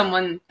than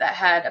someone that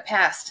had a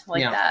past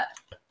like that.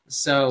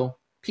 So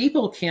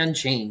people can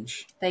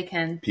change. They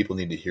can. People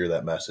need to hear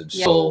that message.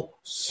 You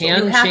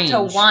have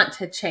to want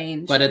to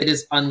change. But it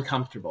is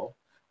uncomfortable.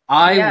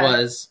 I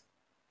was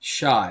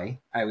shy.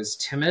 I was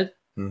timid.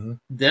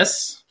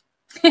 This,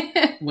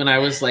 when I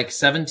was like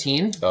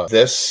 17.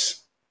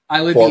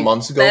 I would 4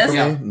 months ago for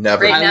me?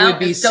 Never. Right now, I would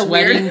be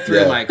sweating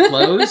through my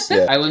clothes.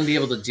 I wouldn't be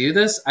able to do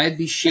this. I'd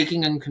be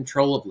shaking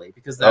uncontrollably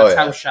because that's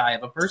how shy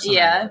of a person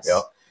I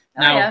was.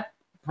 Now,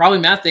 probably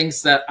Matt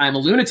thinks that I'm a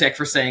lunatic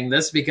for saying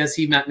this because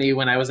he met me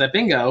when I was at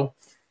bingo.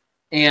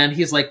 And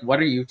he's like, what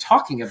are you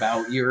talking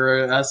about?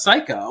 You're a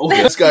psycho.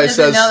 This guy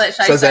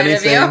says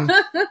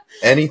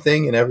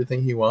anything and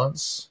everything he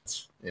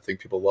wants. I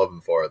think people love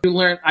him for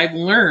it. I've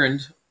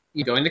learned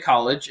going to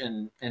college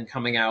and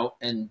coming out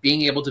and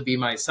being able to be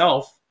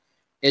myself.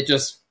 It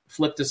just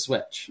flipped a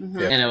switch.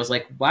 And I was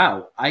like,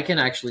 wow, I can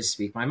actually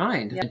speak my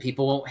mind and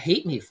people won't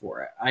hate me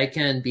for it. I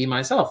can be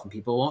myself and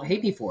people won't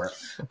hate me for it.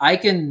 I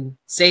can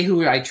say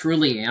who I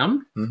truly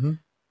am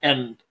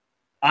and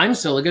I'm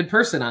still a good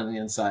person on the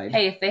inside.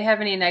 Hey, if they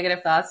have any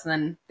negative thoughts,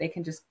 then they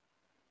can just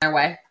go their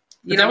way.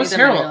 That was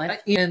terrible.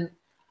 And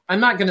I'm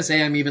not going to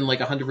say I'm even like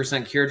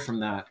 100% cured from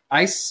that.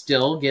 I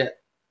still get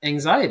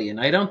anxiety, and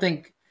I don't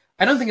think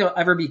it'll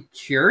ever be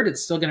cured.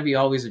 It's still going to be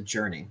always a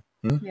journey.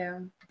 Yeah.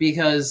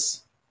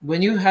 Because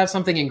when you have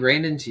something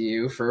ingrained into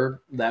you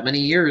for that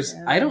many years,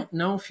 I don't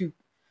know if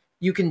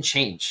you can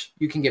change.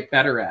 You can get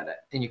better at it,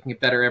 and you can get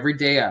better every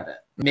day at it.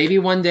 Maybe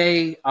one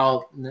day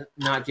I'll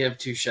not give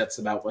two shits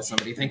about what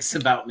somebody thinks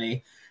about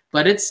me,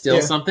 but it's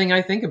still something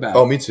I think about.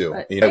 Oh, me too.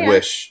 But,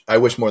 I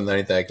wish more than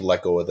anything I could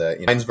let go of that.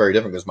 Mine's very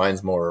different because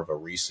mine's more of a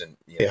recent.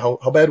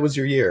 How bad was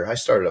your year? I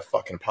started a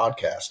fucking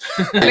podcast.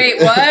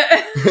 Wait,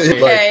 what?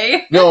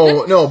 Okay.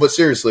 No, but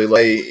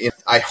seriously,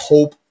 I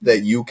hope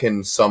that you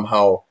can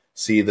somehow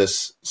see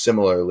this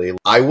similarly.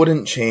 I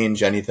wouldn't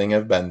change anything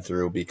I've been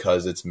through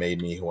because it's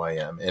made me who I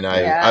am. And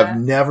I've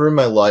never in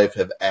my life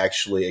have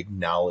actually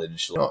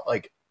acknowledged,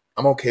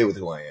 I'm okay with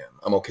who I am.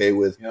 I'm okay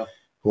with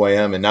who I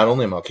am. And not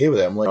only am I okay with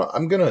it, I'm like,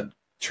 I'm going to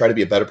try to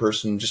be a better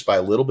person just by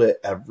a little bit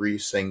every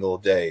single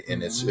day.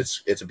 And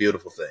it's a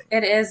beautiful thing.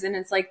 It is. And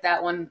it's like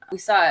that one, we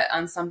saw it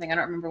on something, I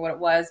don't remember what it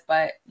was,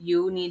 but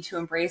you need to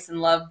embrace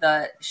and love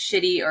the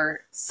shitty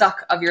or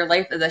suck of your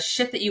life, the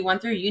shit that you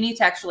went through. You need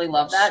to actually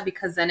love that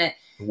because then it,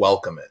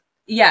 welcome it.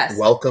 Yes.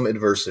 Welcome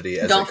adversity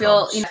as don't it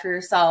feel comes. for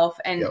yourself.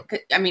 And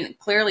I mean,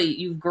 clearly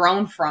you've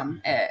grown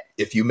from it.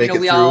 If you make it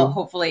we through, all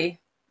hopefully.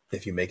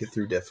 If you make it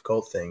through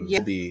difficult things,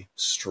 you'll be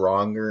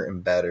stronger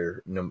and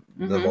better. The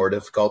more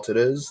difficult it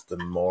is, the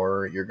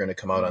more you're going to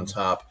come out on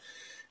top.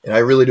 And I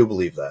really do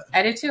believe that.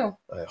 I do too.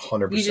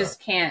 100%. You just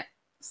can't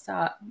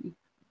stop.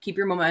 Keep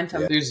your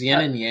momentum. There's yin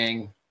and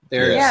yang.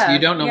 You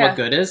don't know what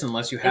good is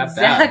unless you have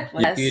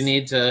that. You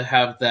need to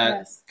have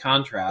that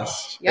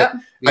contrast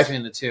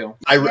between the two.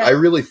 I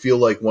really feel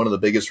like one of the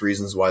biggest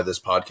reasons why this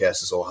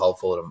podcast is so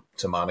helpful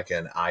to Monica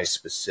and I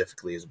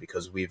specifically is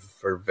because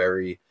for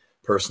very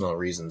personal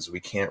reasons, we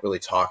can't really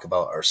talk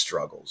about our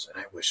struggles.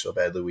 And I wish so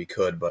badly we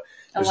could, but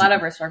a lot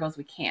of our struggles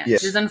we can't,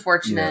 which is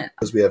unfortunate.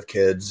 Because we have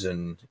kids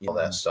and all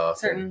that stuff.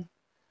 Certain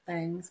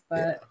things,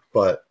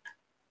 but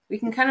we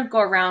can kind of go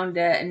around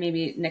it and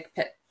maybe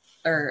nitpick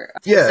or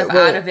take stuff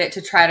out of it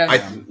to try to,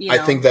 I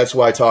think that's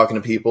why talking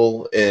to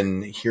people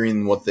and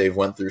hearing what they've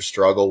went through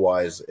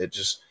struggle-wise, it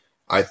just,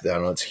 I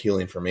don't know, it's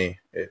healing for me.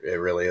 It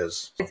really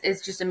is.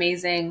 It's just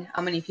amazing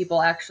how many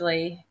people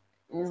actually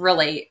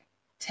relate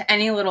to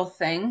any little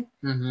thing.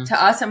 Mm-hmm.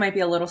 To us, it might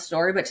be a little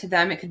story, but to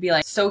them, it could be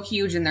like so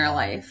huge in their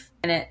life,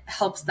 and it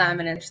helps them.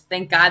 And it's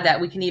thank God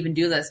that we can even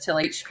do this to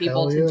like reach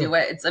people to do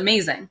it. It's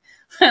amazing.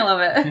 I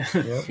love it.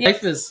 Yep.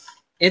 Life is,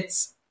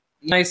 it's,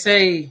 when I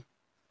say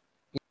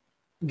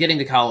getting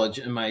to college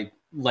and my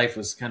life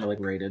was kind of like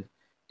rated,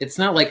 it's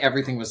not like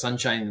everything was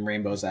sunshine and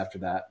rainbows after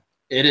that.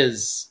 It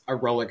is a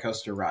roller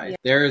coaster ride. Yeah.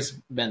 There's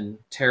been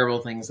terrible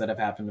things that have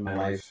happened in my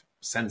life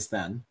since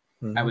then.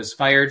 Mm-hmm. I was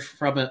fired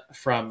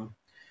from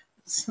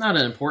it's not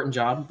an important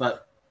job,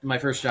 but my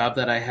first job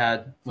that I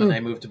had when I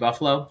moved to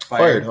Buffalo.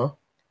 Fired, huh?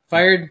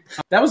 Fired.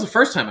 That was the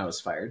first time I was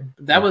fired.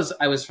 I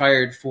was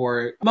fired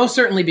for most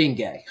certainly being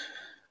gay.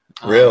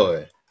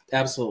 Really?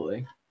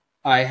 Absolutely.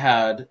 I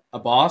had a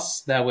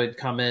boss that would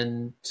come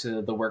in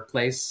to the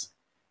workplace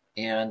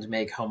and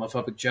make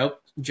homophobic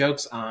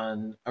jokes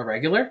on a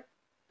regular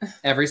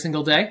every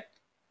single day.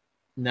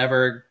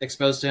 Never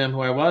exposed to him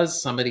who I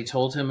was. Somebody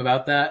told him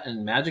about that,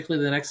 and magically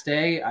the next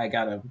day I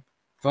got a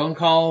phone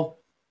call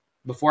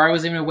before I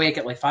was even awake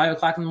at like 5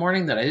 o'clock in the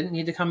morning that I didn't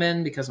need to come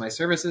in because my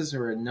services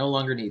were no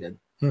longer needed.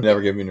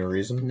 Never gave me a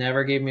reason?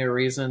 Never gave me a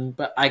reason,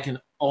 but I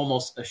can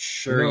almost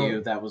assure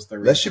you that was the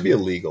reason. That should be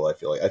illegal, I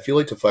feel like. I feel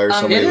like to fire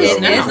somebody...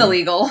 It is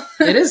illegal.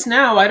 It is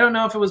now. I don't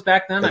know if it was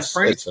back then.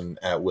 It's an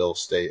at-will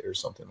state or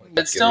something like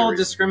that. It's still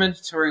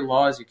discriminatory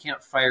laws. You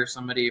can't fire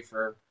somebody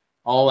for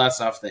all that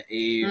stuff, the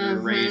age or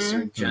race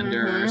or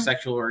gender or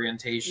sexual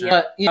orientation.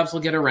 Yeah. But you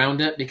also get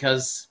around it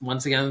because,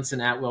 once again, it's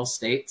an at-will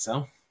state,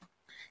 so...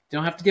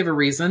 Don't have to give a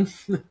reason.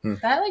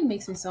 That like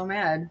makes me so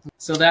mad.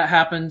 So that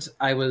happened.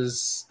 I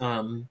was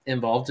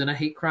involved in a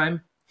hate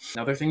crime.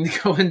 Another thing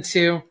to go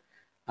into.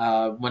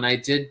 When I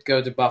did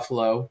go to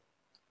Buffalo,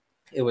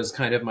 it was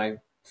kind of my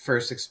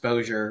first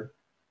exposure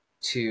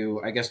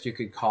to, I guess you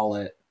could call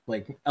it,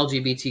 like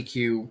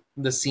LGBTQ,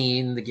 the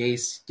scene, the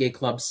gay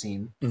club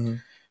scene. Mm-hmm.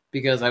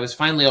 Because I was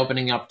finally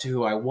opening up to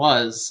who I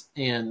was.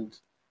 And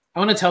I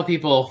want to tell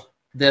people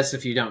this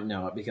if you don't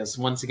know it. Because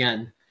once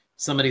again,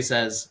 somebody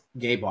says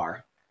gay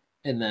bar.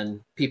 And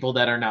then people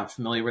that are not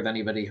familiar with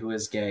anybody who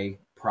is gay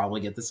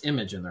probably get this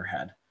image in their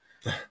head.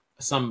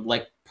 Some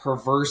like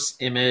perverse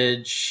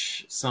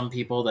image. Some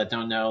people that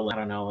don't know, I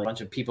don't know, like a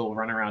bunch of people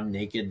running around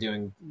naked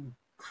doing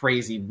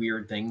crazy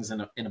weird things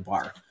in a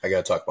bar. I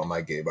gotta talk about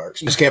my gay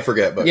bars. Just can't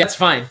forget, but yeah, it's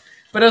fine.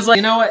 But I was like,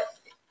 you know what?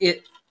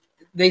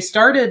 They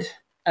started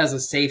as a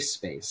safe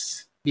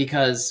space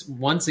because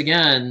once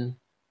again,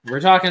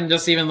 we're talking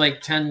just even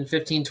like 10,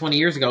 15, 20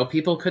 years ago,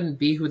 people couldn't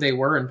be who they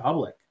were in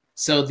public.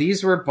 So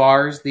these were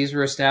bars, these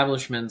were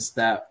establishments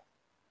that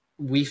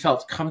we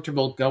felt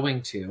comfortable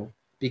going to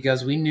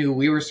because we knew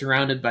we were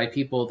surrounded by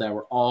people that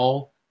were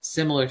all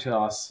similar to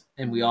us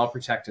and we all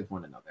protected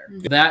one another.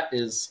 Mm-hmm. That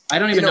is, I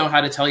don't even know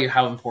how to tell you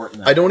how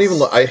important that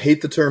is. I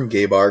hate the term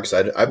gay bar because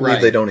I believe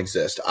they don't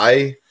exist.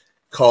 I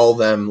call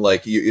them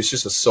like, it's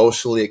just a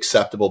socially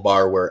acceptable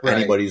bar where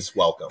anybody's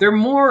welcome. They're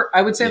more,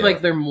 I would say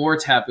like they're more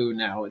taboo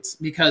now. It's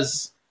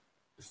because...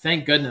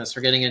 Thank goodness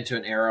we're getting into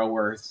an era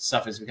where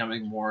stuff is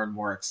becoming more and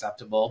more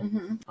acceptable.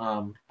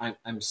 Mm-hmm.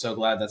 I'm so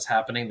glad that's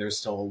happening. There's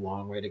still a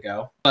long way to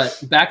go.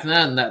 But back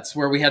then, that's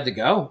where we had to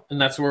go. And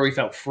that's where we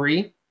felt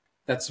free.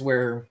 That's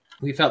where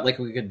we felt like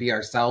we could be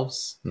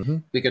ourselves. Mm-hmm.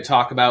 We could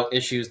talk about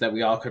issues that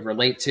we all could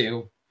relate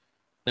to.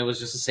 It was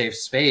just a safe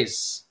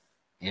space.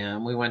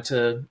 And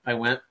I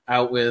went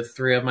out with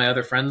 3 of my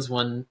other friends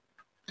one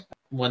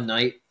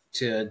night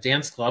to a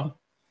dance club.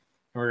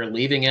 We were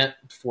leaving at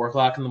 4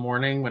 o'clock in the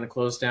morning when it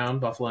closed down.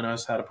 Buffalo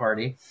knows how to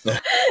party.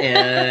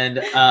 And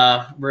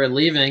we're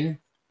leaving,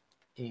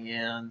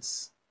 and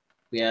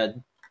we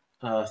had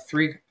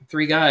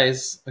three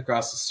guys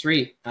across the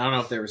street. I don't know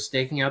if they were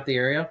staking out the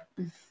area.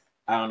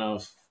 I don't know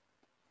if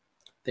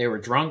they were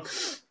drunk.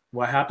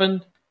 What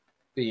happened?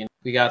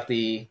 We got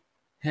the,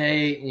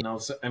 hey,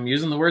 so I'm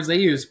using the words they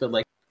use, but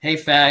like, hey,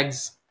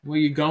 fags, where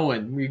you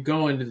going? Where you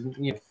going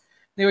to,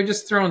 they were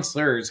just throwing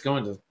slurs,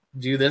 going to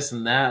do this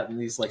and that and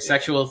these like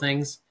sexual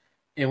things,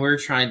 and we were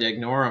trying to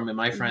ignore them. And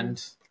my friend,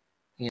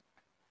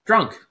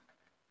 drunk,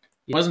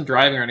 he wasn't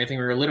driving or anything.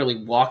 We were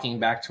literally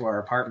walking back to our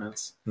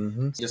apartments.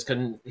 Mm-hmm. He just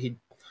couldn't. He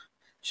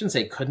shouldn't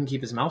say couldn't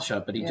keep his mouth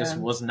shut, but he just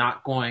was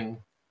not going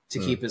to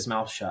keep his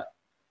mouth shut,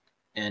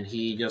 and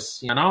he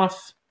just went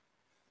off.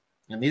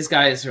 And these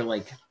guys are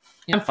like,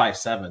 I'm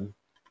 5'7".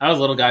 I was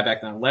a little guy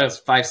back then. I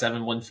was 5'7",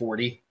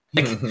 140.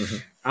 Like,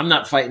 I'm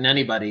not fighting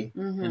anybody.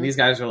 Mm-hmm. And these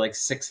guys are like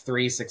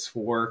 6'3",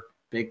 6'4".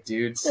 Big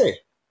dudes. Hey.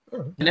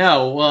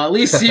 No, well, at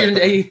least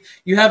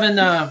you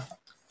haven't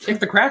kicked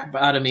the crap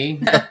out of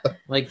me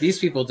like these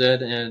people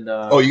did. And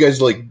you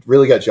guys like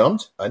really got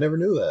jumped? I never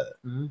knew that.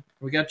 Mm-hmm.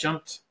 We got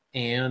jumped,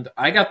 and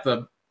I got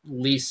the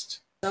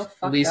least of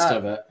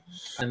it.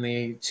 And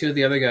the 2 of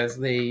the other guys,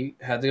 they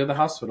had to go to the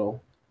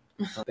hospital.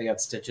 They got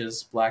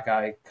stitches, black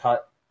eye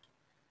cut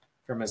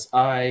from his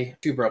eye,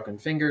 2 broken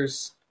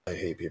fingers. I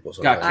hate people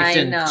so got kicked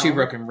in, 2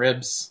 broken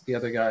ribs. The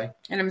other guy,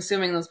 and I'm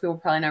assuming those people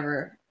probably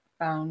never.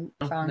 Found.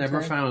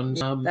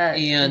 That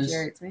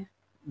infuriates me.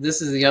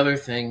 This is the other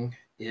thing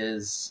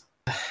is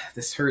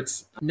this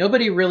hurts.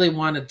 Nobody really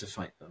wanted to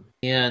fight them.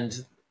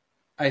 And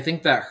I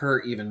think that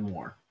hurt even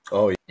more.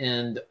 Oh, yeah.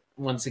 And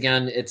once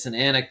again, it's an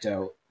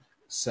anecdote,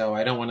 so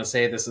I don't want to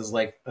say this is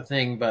like a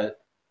thing, but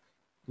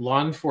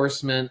law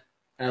enforcement,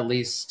 at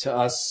least to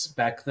us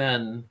back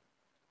then,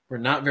 were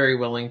not very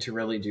willing to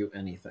really do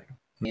anything.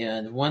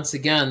 And once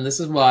again, this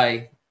is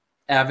why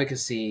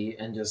advocacy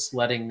and just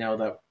letting know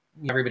that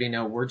everybody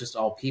know we're just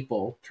all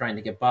people trying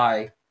to get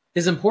by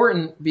is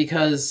important,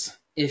 because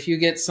if you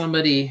get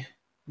somebody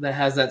that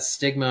has that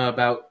stigma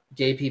about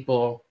gay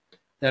people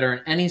that are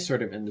in any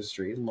sort of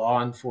industry,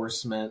 law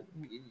enforcement,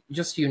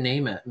 just you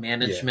name it,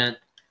 management,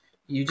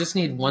 you just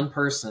need one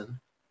person.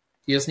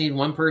 You just need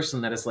one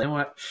person that is like, you know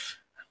what,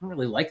 I don't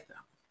really like them.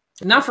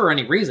 Not for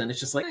any reason. It's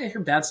just like, I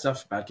hear bad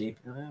stuff about gay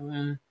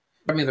people.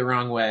 Rub me the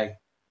wrong way.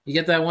 You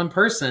get that one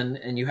person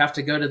and you have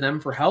to go to them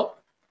for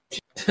help.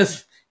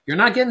 You're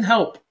not getting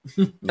help.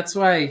 That's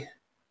why.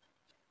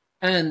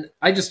 And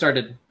I just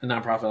started a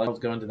nonprofit. I'll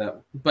go into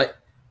that. But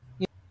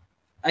you know,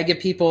 I get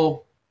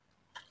people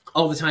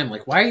all the time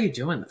like, why are you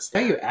doing this?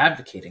 Why are you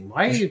advocating?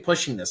 Why are you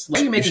pushing this?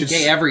 Why are you making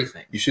gay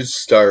everything? You should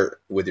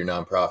start with your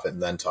nonprofit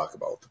and then talk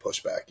about the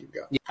pushback you've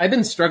got. I've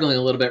been struggling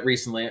a little bit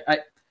recently.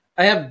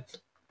 I have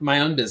my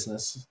own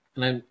business,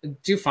 and I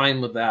do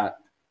fine with that.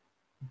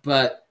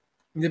 But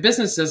the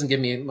business doesn't give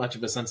me much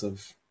of a sense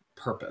of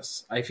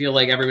purpose. I feel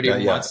like everybody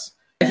wants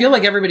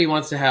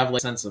to have like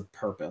a sense of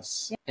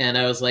purpose. And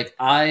I was like,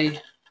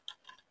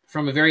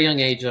 from a very young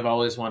age, I've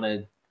always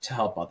wanted to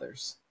help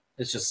others.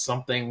 It's just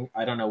something,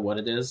 I don't know what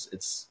it is.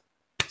 It's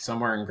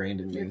somewhere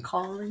ingrained in me. Your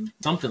calling.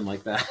 Something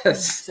like that.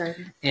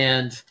 Sorry.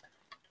 And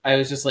I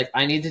was just like,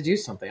 I need to do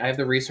something. I have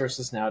the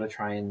resources now to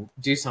try and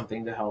do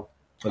something to help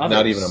Like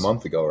not even a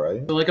month ago,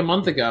 right? So like a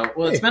month ago.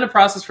 Well, it's been a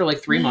process for like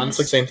 3 months.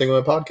 It's like same thing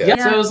with a podcast.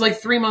 Yeah, so it was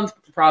like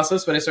 3-month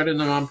process, but I started a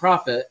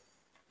nonprofit.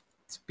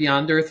 It's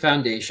Beyond Earth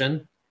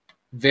Foundation.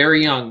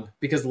 Very young,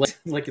 because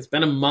like it's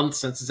been a month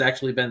since it's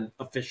actually been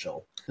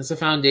official. It's a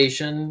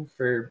foundation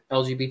for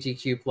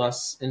LGBTQ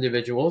plus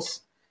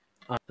individuals.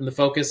 And the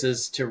focus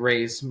is to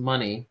raise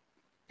money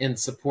in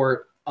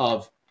support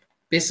of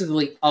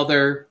basically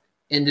other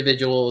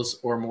individuals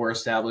or more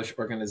established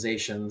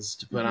organizations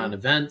to put on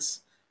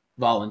events,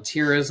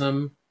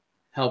 volunteerism,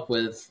 help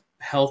with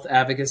health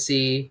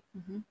advocacy,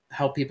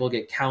 help people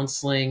get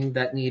counseling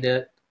that need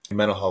it.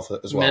 Mental health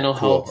as well. Mental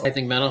health. I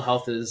think mental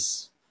health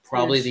is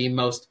probably the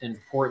most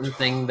important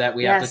thing that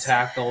we have to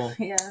tackle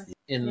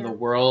in the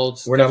world.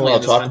 We're not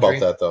allowed to talk about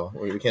that, though.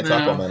 We can't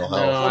talk about mental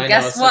health. Well,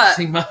 guess what?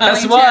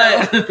 Guess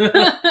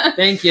what?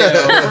 Thank you.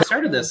 I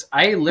started this.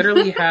 I've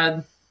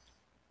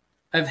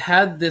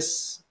had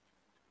this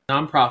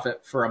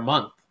nonprofit for a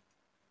month.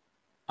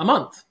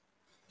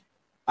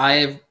 I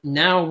have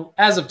now,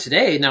 as of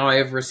today, I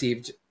have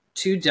received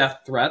 2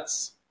 death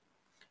threats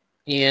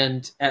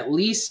and at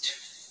least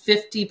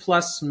 50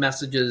 plus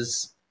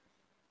messages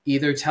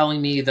either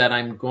telling me that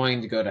I'm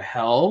going to go to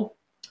hell,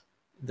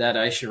 that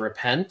I should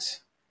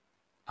repent,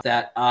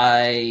 that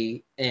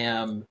I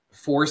am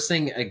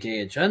forcing a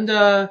gay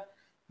agenda,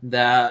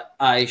 that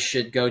I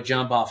should go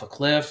jump off a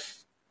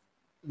cliff.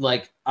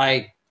 Like,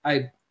 I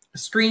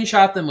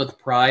screenshot them with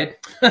pride.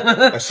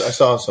 I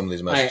saw some of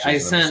these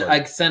messages.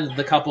 I sent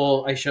the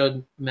couple. I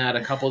showed Matt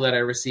a couple that I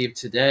received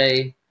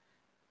today.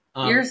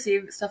 You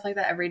receive stuff like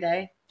that every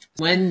day.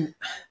 When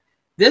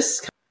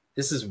this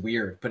is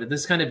weird, but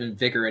this kind of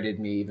invigorated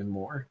me even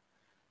more,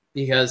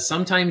 because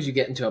sometimes you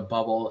get into a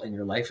bubble and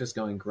your life is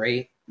going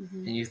great,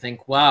 and you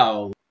think,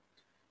 "Wow,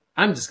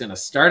 I'm just going to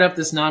start up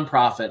this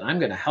nonprofit. I'm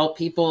going to help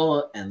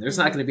people, and there's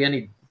not going to be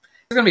any."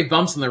 There's going to be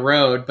bumps in the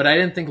road, but I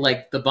didn't think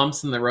like the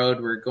bumps in the road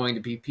were going to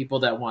be people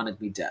that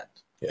wanted me dead,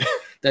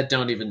 that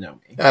don't even know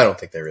me. I don't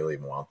think they really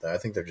even want that. I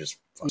think they're just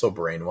so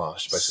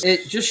brainwashed.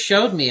 It just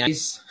showed me I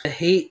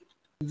hate.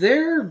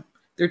 They're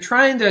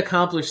trying to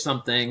accomplish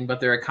something, but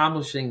they're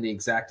accomplishing the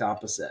exact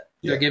opposite.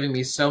 They're giving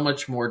me so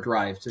much more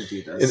drive to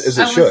do this.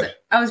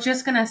 I was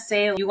just going to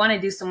say, you want to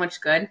do so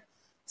much good.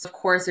 So of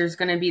course, there's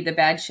going to be the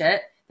bad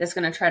shit that's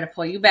going to try to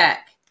pull you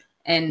back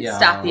and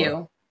stop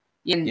you.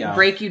 And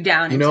break you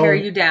down and tear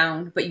you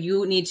down, but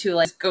you need to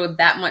like go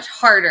that much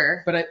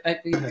harder. But I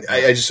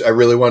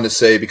really wanted to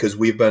say, because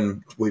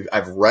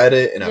I've read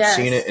it and I've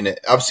seen it, and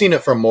I've seen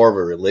it from more of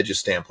a religious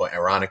standpoint,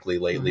 ironically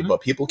lately. But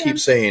people keep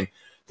saying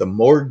the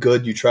more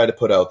good you try to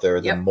put out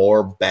there, the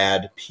more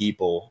bad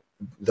people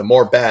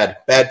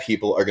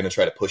are going to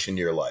try to push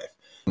into your life.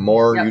 The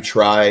more you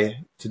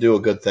try to do a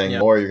good thing, the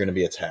more you're going to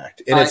be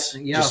attacked. And it's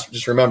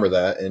just remember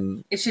that,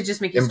 and it should just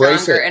make you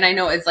stronger. And I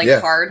know it's like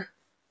hard.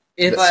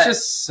 It's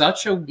just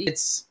such a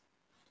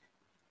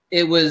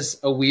it was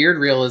a weird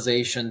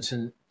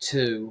realization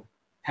to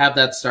have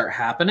that start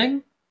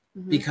happening,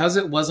 because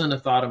it wasn't a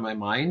thought in my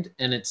mind,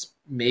 and it's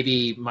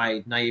maybe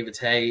my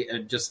naivete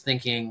of just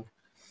thinking,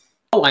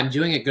 oh, I'm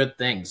doing a good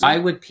thing. So why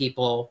would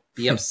people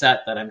be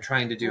upset that I'm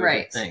trying to do a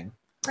good thing?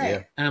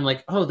 Right. And I'm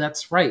like, oh,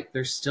 that's right.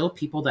 There's still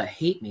people that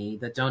hate me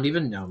that don't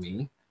even know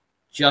me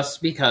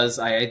just because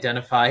I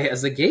identify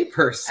as a gay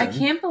person. I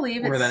can't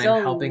believe it's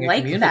still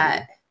like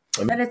that.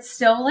 But it's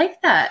still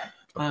like that.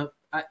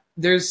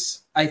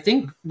 I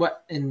think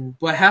what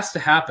has to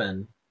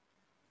happen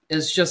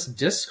is just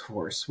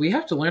discourse. We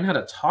have to learn how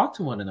to talk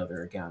to one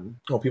another again.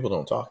 Well, people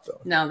don't talk though.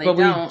 No, they but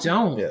don't. we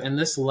don't. Yeah. And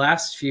this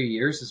last few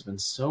years has been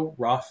so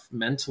rough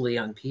mentally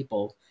on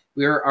people.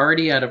 We were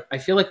already I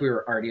feel like we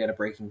were already at a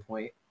breaking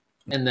point.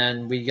 And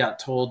then we got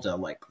told to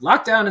like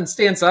lock down and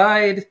stay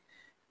inside.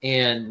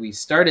 And we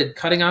started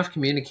cutting off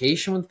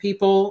communication with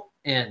people,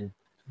 and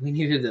we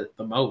needed it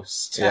the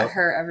most. That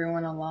hurt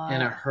everyone a lot.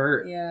 And it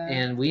hurt. Yeah.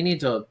 And we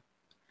need to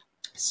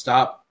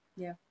stop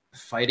Yeah.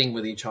 fighting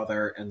with each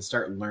other and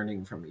start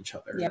learning from each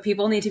other. Yeah,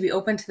 people need to be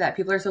open to that.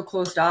 People are so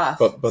closed off.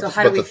 But so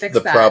how do we fix the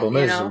that? problem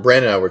is, know?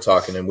 Brandon and I were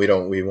talking, and we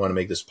want to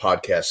make this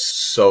podcast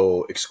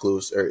so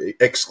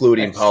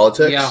excluding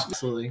politics. Yeah,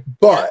 absolutely.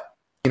 But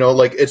you know,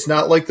 like, it's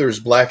not like there's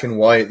black and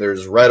white,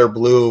 there's red or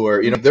blue,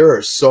 or, you know, there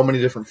are so many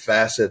different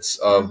facets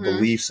of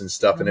beliefs and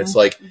stuff. And it's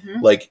like,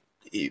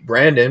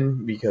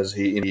 Brandon, because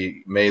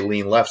he may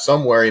lean left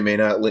somewhere, he may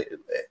not lean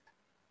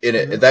in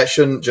it. That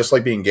shouldn't, just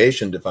like being gay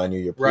shouldn't define you.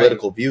 Your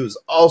political views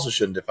also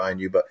shouldn't define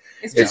you, but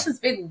it's just this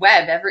big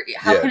web.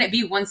 How can it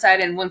be one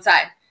side and one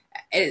side?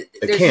 There's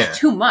just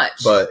too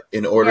much. But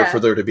in order for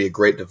there to be a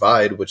great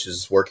divide, which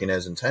is working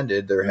as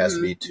intended, there has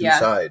to be two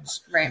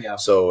sides. Right. Yeah.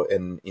 So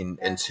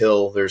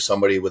until there's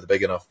somebody with a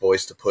big enough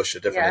voice to push a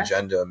different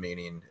agenda,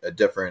 meaning a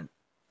different.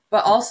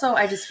 But also,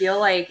 I just feel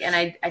like, and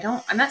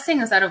I'm not saying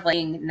this out of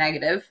being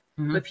negative,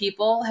 but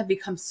people have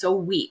become so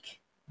weak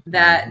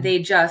that they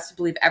just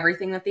believe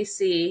everything that they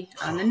see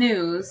on the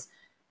news,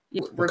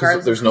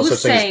 regardless there's of no who's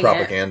such thing as saying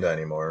propaganda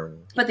anymore.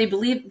 But they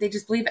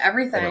just believe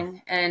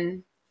everything,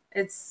 and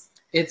it's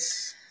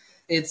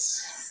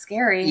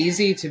scary.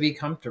 Easy to be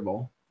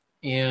comfortable,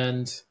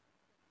 and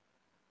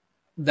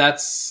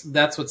that's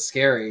what's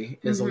scary.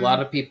 Is a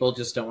lot of people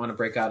just don't want to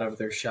break out of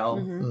their shell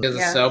because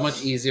it's so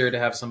much easier to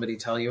have somebody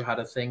tell you how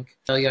to think,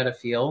 tell you how to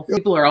feel.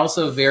 People are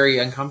also very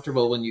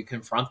uncomfortable when you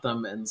confront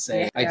them and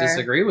say, "I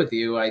disagree with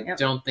you. I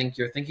don't think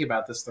you're thinking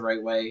about this the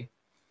right way."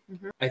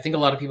 I think a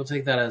lot of people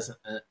take that as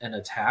an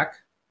attack,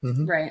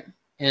 right?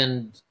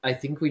 And I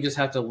think we just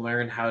have to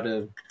learn how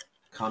to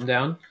calm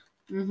down.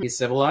 Be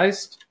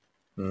civilized,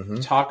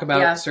 talk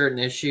about certain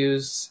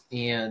issues,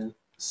 and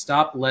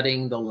stop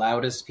letting the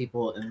loudest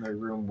people in the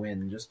room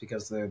win just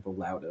because they're the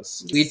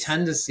loudest. We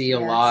tend to see a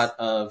lot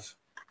of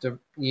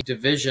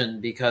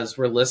division because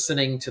we're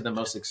listening to the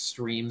most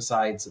extreme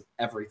sides of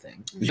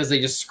everything because they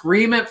just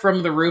scream it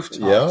from the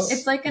rooftops. Yeah.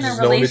 It's like in a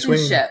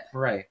relationship.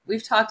 Right.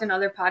 We've talked in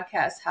other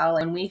podcasts how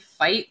when we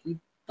fight, we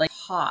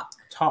talk.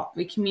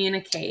 We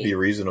communicate. Be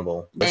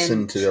reasonable.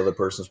 Listen to the other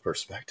person's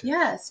perspective.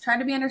 Yes. Try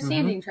to be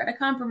understanding. Try to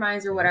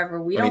compromise or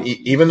whatever. We don't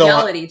even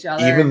yell at each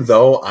other. Even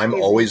though I'm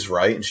always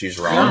right and she's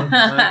wrong.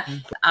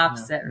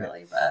 Opposite,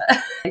 really. But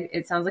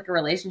it sounds like a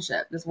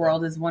relationship. This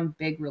world is one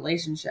big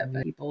relationship.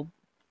 And people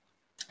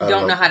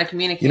don't know how to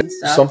communicate and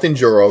stuff. Something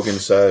Joe Rogan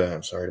said,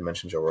 I'm sorry to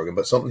mention Joe Rogan,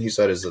 but something he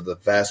said is that the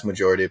vast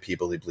majority of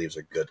people he believes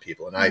are good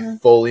people. And I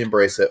fully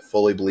embrace it,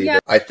 fully believe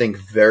it. I think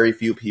very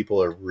few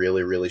people are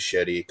really, really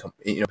shitty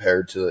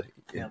compared to,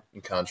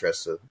 in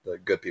contrast to the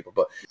good people.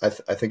 But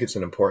I think it's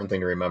an important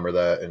thing to remember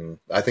that. And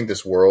I think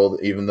this world,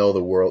 even though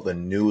the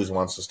news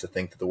wants us to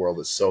think that the world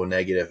is so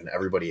negative and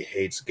everybody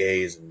hates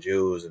gays and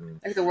Jews and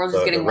like the world's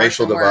just getting worse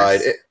racial divide,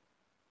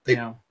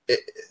 worse.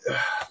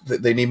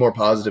 They need more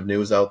positive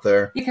news out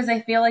there because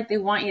I feel like they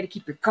want you to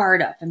keep your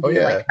guard up and be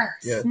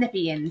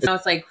snippy, and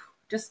it's like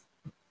just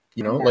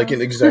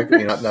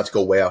exactly not to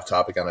go way off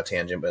topic on a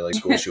tangent, but like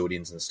school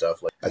shootings and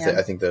stuff. Like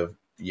I think the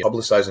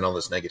publicizing all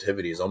this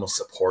negativity is almost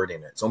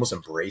supporting it. It's almost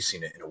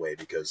embracing it in a way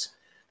because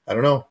I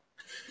don't know.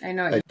 I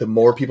know the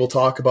more people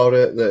talk about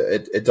it,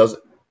 it does.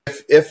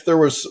 If there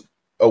was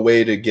a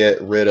way to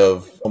get rid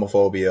of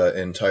homophobia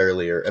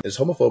entirely, or is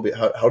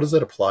homophobia, how does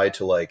that apply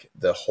to like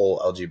the whole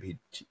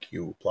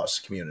LGBTQ plus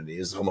community?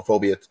 Is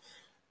homophobia,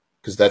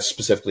 because that's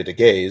specifically to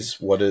gays,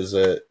 what is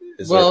it?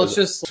 It's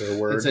just a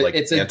word like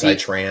it's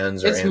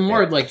anti-trans, it's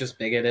more like just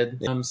bigoted.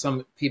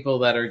 Some people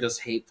that are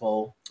just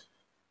hateful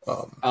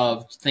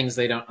of things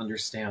they don't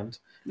understand.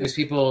 There's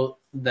people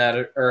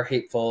that are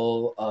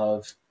hateful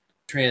of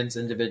trans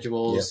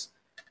individuals,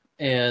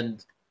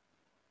 and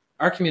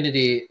our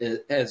community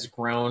has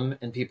grown,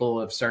 and people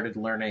have started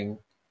learning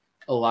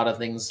a lot of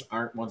things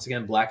aren't, once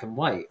again, black and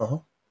white.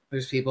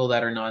 There's people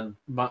that are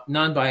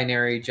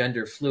non-binary,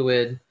 gender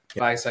fluid,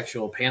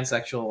 bisexual,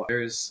 pansexual.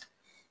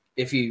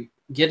 If you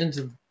get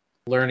into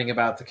learning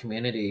about the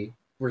community,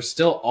 we're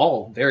still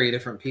all very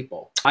different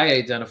people. I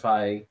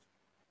identify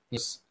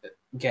as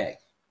gay.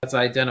 That's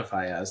what I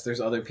identify as. There's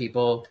other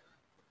people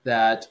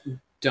that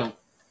don't,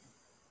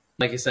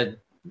 like I said,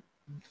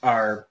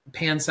 are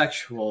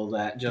pansexual,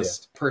 that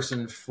just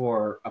person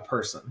for a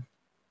person.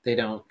 They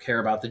don't care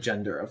about the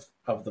gender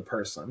of the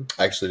person.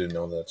 I actually didn't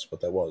know that's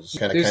what that was.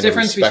 There's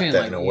difference between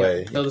that in a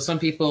way. So some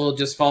people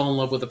just fall in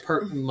love with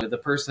a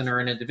person or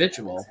an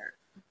individual,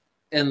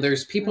 and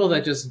there's people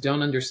that just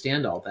don't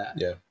understand all that.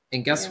 Yeah.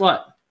 And guess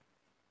what?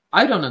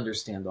 I don't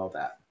understand all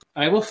that.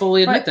 I will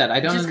fully admit that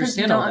I don't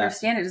understand all that.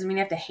 Just because you don't understand it doesn't mean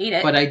you have to hate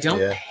it. But I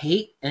don't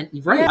hate, and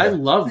I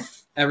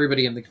love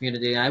everybody in the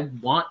community. And I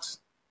want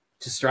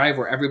to strive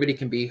where everybody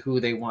can be who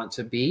they want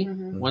to be.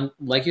 One,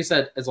 like you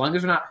said, as long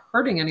as they're not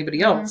hurting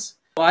anybody else.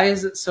 Why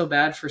is it so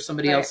bad for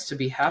somebody else to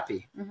be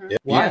happy?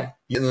 Why?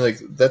 Yeah. Like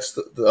that's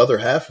the other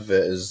half of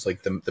it is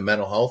like the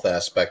mental health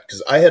aspect.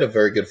 Because I had a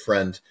very good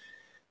friend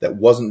that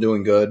wasn't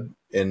doing good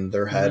in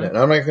their head, and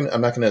I'm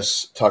not gonna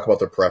talk about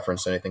their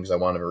preference or anything because I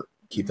want to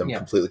keep them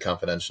completely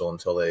confidential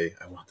until I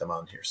want them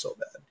on here so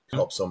bad. It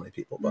helps so many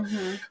people. But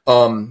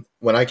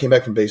when I came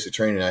back from basic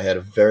training, I had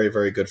a very,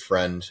 very good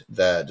friend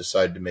that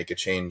decided to make a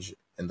change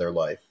in their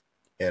life,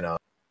 and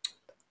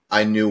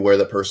I knew where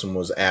the person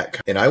was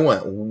at, and I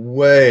went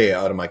way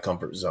out of my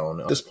comfort zone.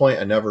 At this point,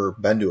 I'd never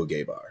been to a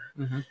gay bar,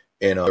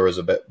 and there was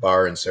a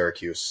bar in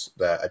Syracuse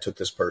that I took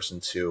this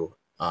person to.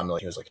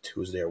 It was like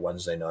Tuesday or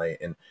Wednesday night,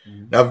 and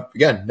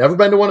never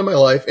been to one in my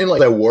life. And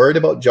like I worried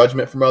about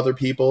judgment from other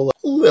people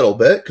a little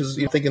bit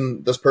because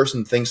thinking this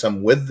person thinks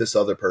I'm with this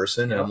other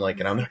person, and I'm like,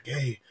 and I'm not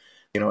gay,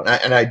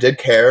 and I did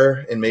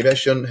care, and maybe I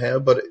shouldn't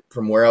have, but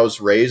from where I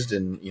was raised,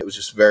 and it was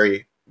just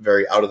very,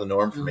 very out of the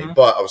norm for me.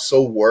 But I was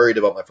so worried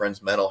about my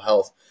friend's mental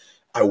health,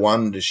 I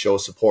wanted to show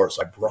support,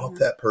 so I brought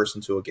that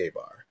person to a gay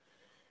bar.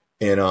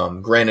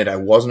 And granted, I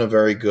wasn't a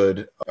very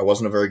good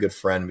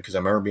friend because I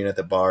remember being at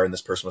the bar and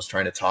this person was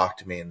trying to talk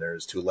to me, and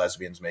there's two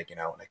lesbians making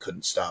out, and I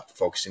couldn't stop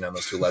focusing on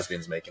those two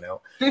lesbians making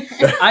out.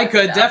 I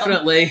could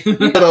definitely.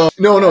 But,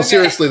 no,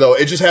 seriously though,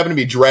 it just happened to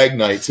be drag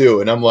night too,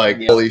 and I'm like,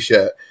 holy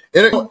shit!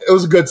 And it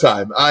was a good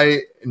time.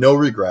 No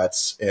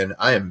regrets, and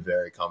I am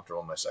very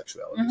comfortable in my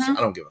sexuality. So I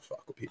don't give a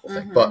fuck what people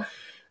think, but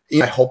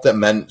I hope that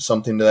meant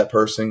something to that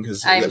person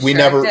because we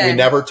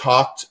never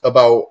talked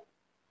about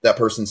that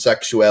person's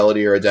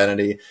sexuality or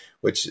identity,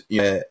 which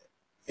and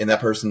that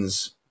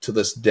person's to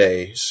this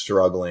day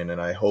struggling. And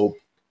I hope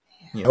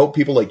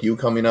people like you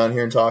coming on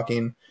here and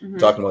talking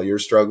about your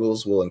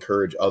struggles will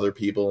encourage other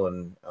people,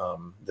 and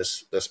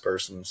this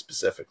person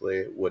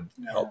specifically would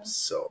help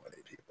so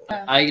many people.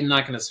 I'm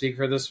not going to speak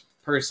for this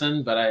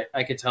person, but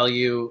I could tell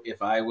you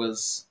if I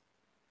was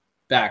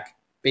back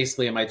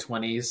basically in my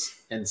 20s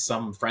and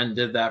some friend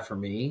did that for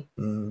me,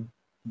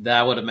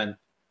 that would have meant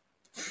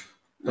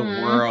the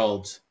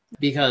world.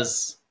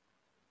 Because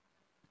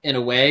in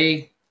a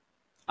way,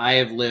 I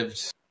have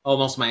lived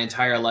almost my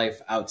entire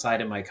life outside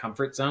of my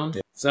comfort zone.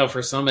 So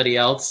for somebody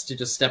else to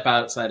just step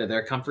outside of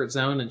their comfort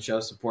zone and show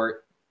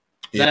support,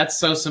 that's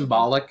so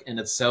symbolic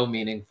and it's so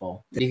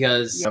meaningful.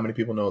 Because how many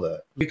people know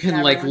that? You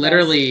can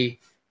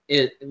literally,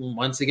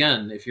 once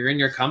again, if you're in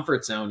your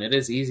comfort zone, it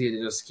is easy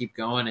to just keep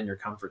going in your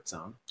comfort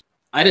zone.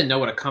 I didn't know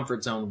what a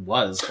comfort zone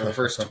was for the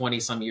first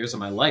 20 some years of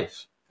my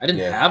life. I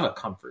didn't have a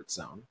comfort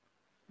zone.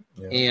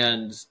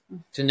 And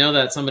to know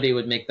that somebody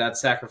would make that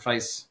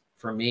sacrifice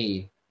for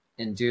me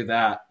and do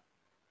that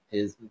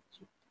is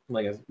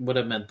would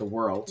have meant the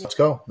world. Let's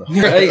go.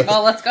 Right?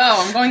 Well, let's go.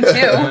 I'm going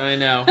to. I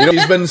know.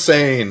 She's been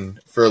saying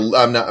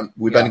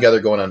we've been together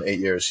going on 8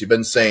 years. She's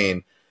been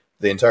saying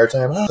the entire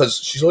time, because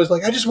she's always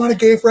like, I just want a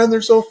gay friend.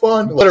 They're so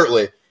fun.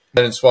 Literally.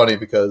 And it's funny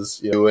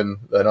because you and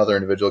another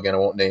individual, again, I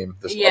won't name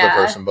this other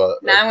person,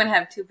 but now I'm going to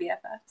have two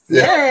BFFs.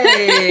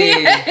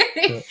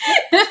 Yay!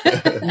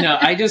 No,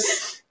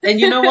 and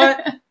you know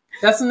what?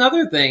 That's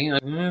another thing.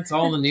 It's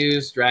all in the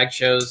news, drag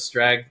shows,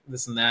 drag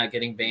this and that,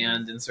 getting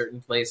banned in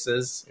certain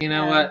places. You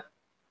know what?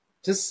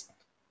 Just,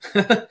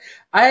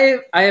 I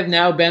have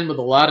now been with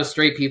a lot of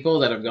straight people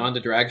that have gone to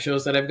drag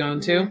shows that I've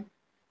gone to.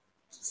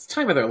 It's the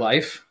time of their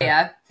life.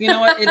 Yeah. You know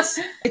what?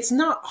 It's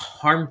not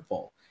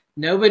harmful.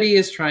 Nobody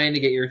is trying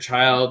to get your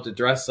child to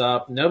dress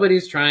up.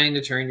 Nobody's trying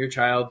to turn your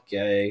child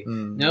gay.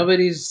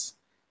 There's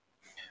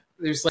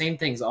the same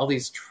things, all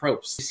these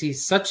tropes. You see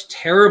such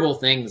terrible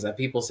things that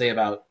people say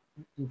about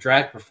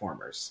drag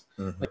performers,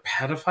 like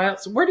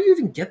pedophiles. Where do you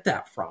even get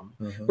that from?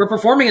 We're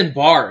performing in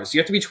bars.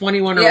 You have to be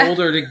 21 or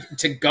older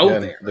to go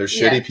there. There's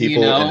shitty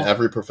people in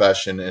every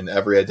profession, in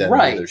every identity.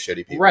 Right. There's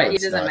shitty people. Right.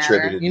 It's not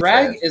attributed.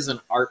 Drag is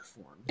an art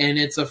form, and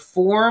it's a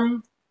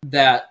form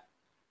that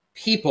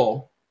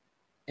people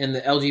in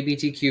the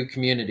LGBTQ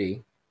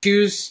community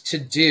choose to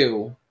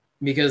do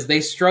because they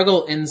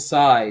struggle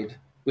inside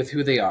with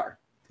who they are.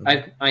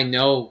 I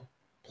know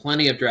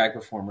plenty of drag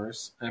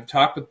performers. I've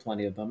talked with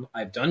plenty of them.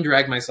 I've done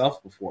drag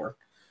myself before.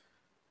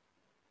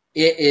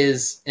 It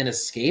is an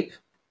escape.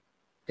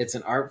 It's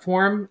an art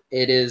form.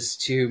 It is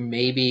to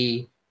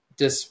maybe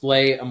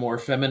display a more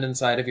feminine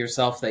side of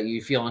yourself that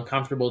you feel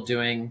uncomfortable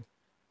doing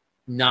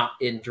not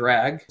in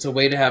drag. It's a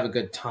way to have a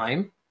good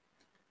time.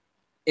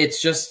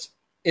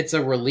 It's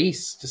a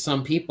release to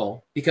some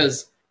people,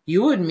 because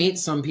you would meet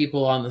some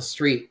people on the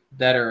street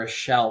that are a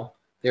shell.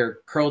 They're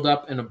curled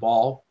up in a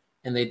ball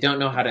and they don't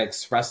know how to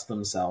express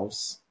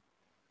themselves.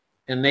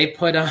 And they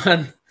put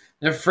on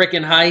their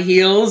freaking high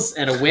heels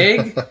and a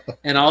wig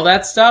and all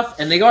that stuff.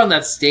 And they go on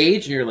that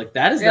stage and you're like,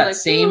 that is that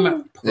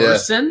same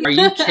person? Yeah. Are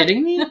you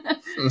kidding me?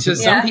 To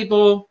some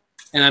people,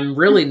 and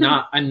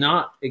I'm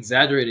not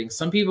exaggerating.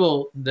 Some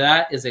people,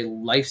 that is a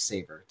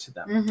lifesaver to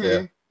them.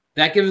 Yeah.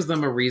 That gives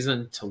them a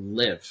reason to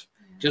live.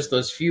 Just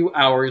those few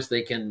hours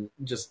they can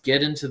just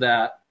get into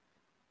that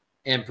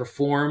and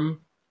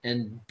perform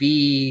and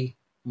be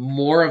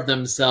more of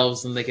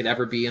themselves than they could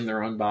ever be in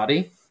their own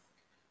body.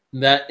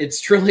 that it's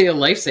truly a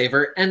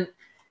lifesaver. And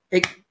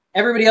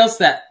everybody else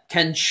that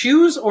can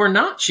choose or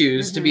not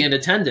choose to be in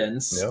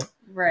attendance,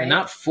 right, and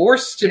not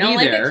forced to be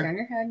there, turn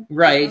your head.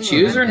 right?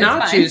 Choose or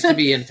not choose to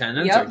be in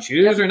attendance, or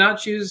choose or not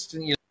choose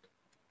to. You know,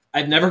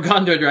 I've never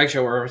gone to a drag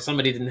show where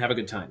somebody didn't have a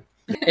good time.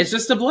 It's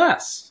just a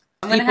blast.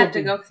 I'm gonna have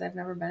to go because I've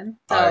never been.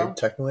 So. I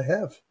technically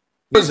have.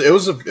 It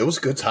was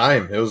a good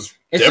time. It was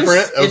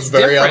different. It was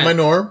very out of my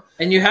norm.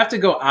 And you have to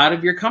go out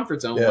of your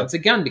comfort zone once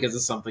again because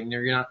it's something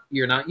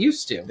you're not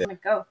used to. Yeah.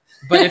 Go.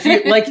 But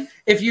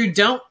if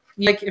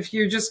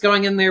you're just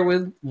going in there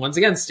with, once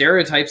again,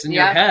 stereotypes in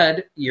your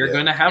head, you're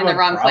going to have in the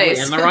wrong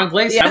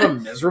place, have a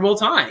miserable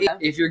time. Yeah.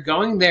 If you're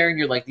going there and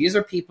you're like, these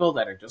are people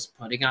that are just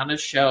putting on a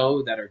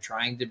show, that are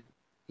trying to,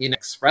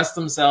 express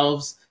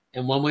themselves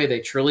in one way they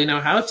truly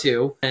know how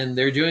to, and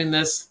they're doing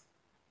this.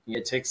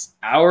 It takes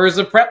hours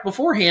of prep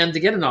beforehand to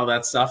get in all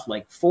that stuff,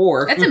 like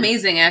 4. That's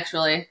amazing,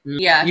 actually.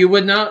 Yeah. You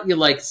would not,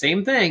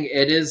 same thing.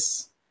 It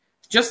is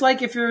just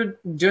like if you're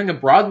doing a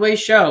Broadway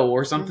show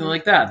or something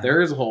like that.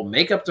 There is a whole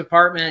makeup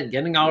department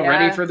getting all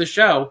ready for the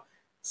show.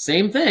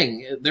 Same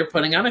thing. They're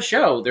putting on a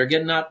show. They're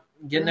getting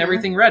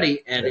everything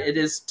ready, and it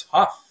is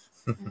tough.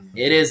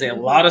 It is a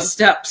lot of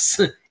steps.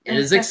 It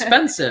is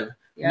expensive.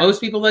 Most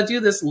people that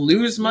do this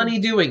lose money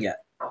doing it.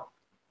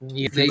 I'm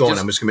just going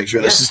to make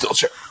sure this is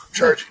still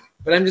charging.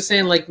 But I'm just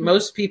saying,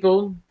 most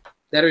people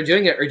that are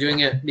doing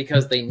it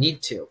because they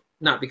need to,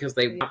 not because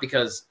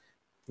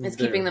it's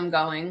keeping them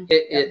going.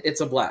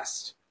 It's a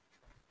blast.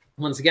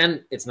 Once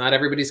again, it's not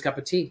everybody's cup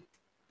of tea,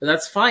 but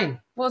that's fine.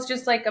 Well, it's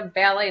just like a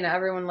ballet. Not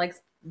everyone likes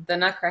the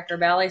Nutcracker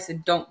ballet, so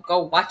don't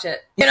go watch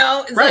it.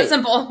 It's that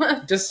simple.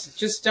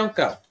 just don't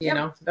go. You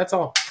know, that's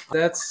all.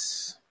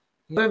 That's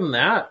other than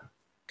that.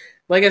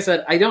 Like I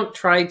said, I don't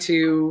try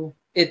to.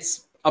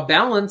 It's a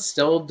balance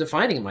still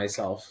defining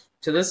myself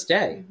to this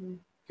day.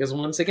 Because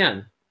once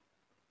again,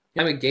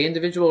 I'm a gay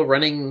individual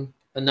running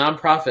a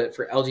nonprofit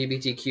for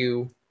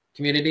LGBTQ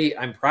community.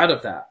 I'm proud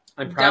of that.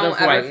 I'm proud of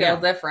who I am. Don't ever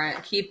feel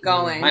different. Keep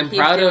going. I'm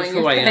proud of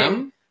who I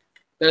am.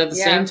 But at the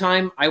same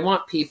time, I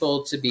want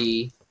people to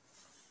be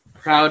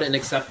proud and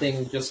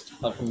accepting just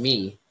of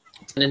me,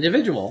 an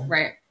individual.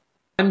 Right.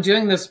 I'm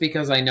doing this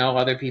because I know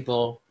other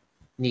people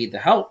need the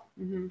help.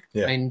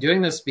 Yeah. I'm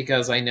doing this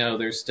because I know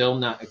there's still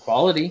not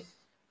equality.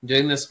 I'm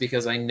doing this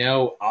because I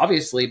know,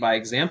 obviously, by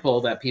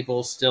example, that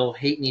people still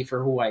hate me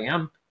for who I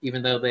am,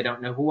 even though they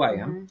don't know who I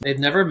am. They've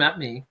never met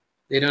me.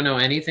 They don't know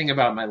anything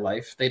about my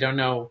life. They don't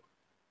know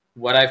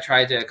what I've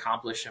tried to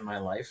accomplish in my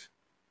life.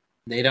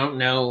 They don't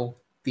know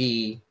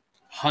the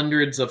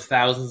hundreds of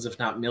thousands, if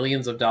not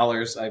millions of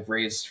dollars I've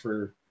raised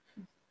for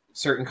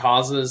certain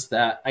causes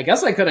that I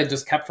guess I could have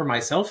just kept for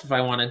myself if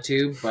I wanted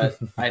to, but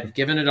I've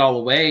given it all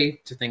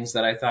away to things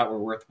that I thought were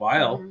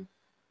worthwhile.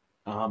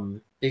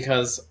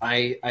 Because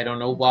I don't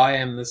know why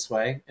I'm this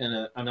way,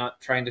 and I'm not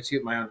trying to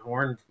toot my own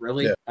horn,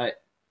 really.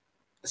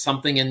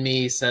 Something in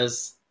me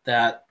says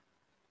that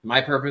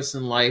my purpose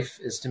in life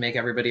is to make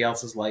everybody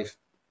else's life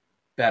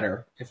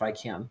better if I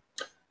can.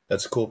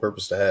 That's a cool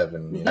purpose to have,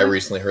 and I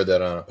recently heard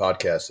that on a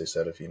podcast. They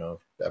said if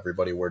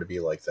everybody were to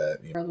be like that,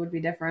 the world would be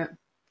different.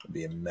 It'd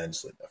be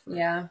immensely different.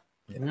 Yeah.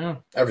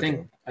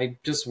 Everything. I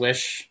just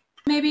wish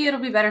maybe it'll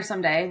be better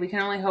someday. We can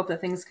only hope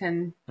that things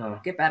can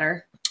get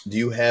better. Do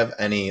you have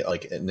any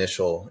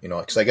initial,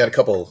 because I got a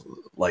couple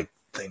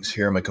things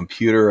here on my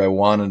computer I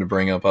wanted to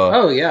bring up.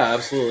 Oh yeah,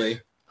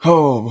 absolutely.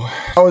 Oh,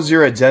 how has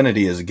your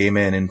identity as a gay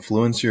man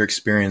influenced your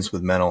experience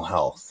with mental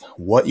health?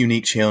 What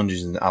unique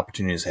challenges and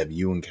opportunities have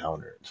you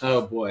encountered?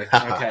 Oh boy.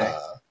 Okay.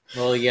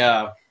 Well,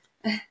 yeah,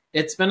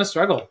 it's been a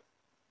struggle.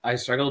 I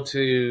struggled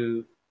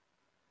to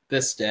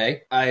this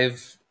day.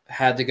 I've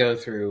had to go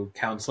through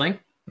counseling.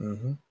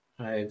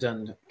 I've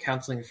done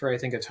counseling for, I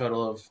think, a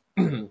total of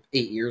 8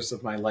 years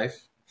of my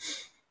life.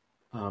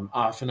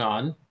 Off and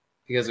on,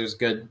 because there's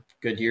good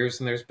years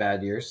and there's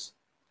bad years.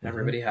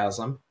 Everybody has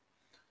them.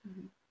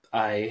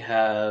 I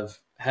have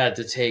had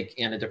to take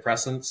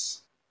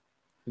antidepressants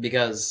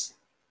because,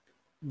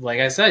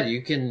 like I said,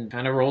 you can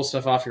kind of roll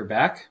stuff off your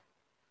back,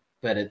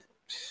 but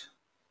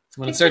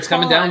when it starts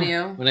coming down,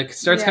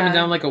 coming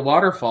down like a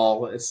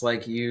waterfall, it's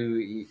like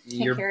you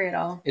can't carry it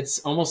all. It's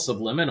almost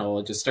subliminal.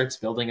 It just starts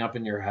building up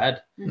in your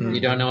head. You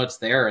don't know it's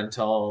there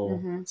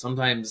until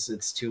sometimes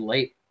it's too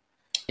late.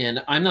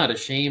 And I'm not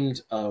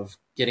ashamed of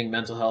getting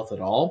mental health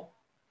at all,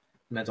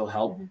 mental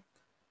help,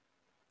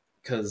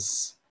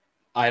 because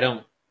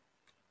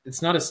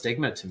it's not a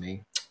stigma to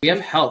me. We have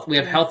health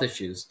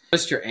issues.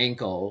 Twist your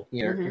ankle,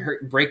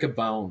 break a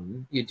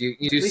bone, you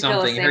do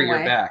something, hurt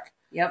your back.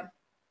 Yep.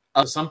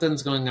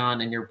 Something's going on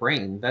in your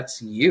brain.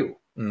 That's you.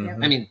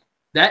 I mean,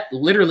 that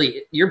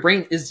literally, your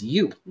brain is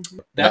you.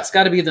 That's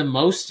got to be the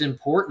most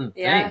important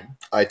thing.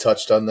 I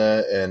touched on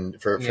that,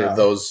 and for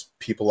those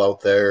people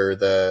out there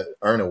that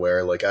aren't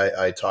aware,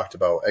 I talked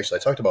about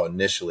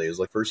initially, it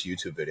was first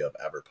YouTube video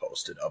I've ever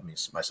posted of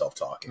myself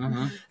talking.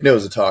 And it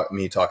was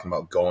me talking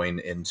about going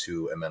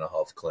into a mental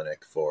health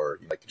clinic for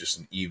just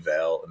an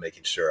eval and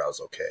making sure I was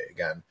okay.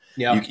 Again,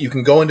 you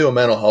can go into a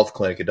mental health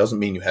clinic. It doesn't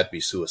mean you have to be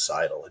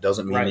suicidal. It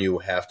doesn't mean you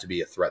have to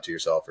be a threat to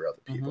yourself or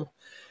other people.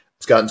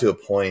 it's gotten to a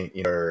point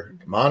where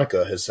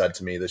Monica has said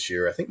to me this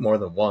year, I think more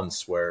than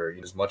once, where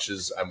as much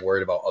as I'm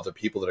worried about other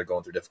people that are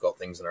going through difficult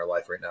things in our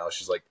life right now,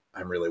 she's like,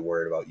 I'm really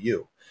worried about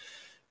you.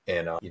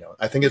 And,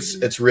 I think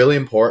it's really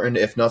important,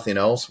 if nothing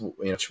else,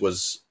 which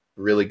was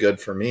really good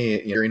for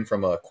me, hearing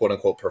from a quote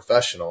unquote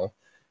professional,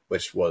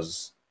 which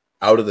was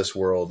out of this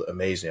world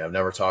amazing. I've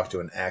never talked to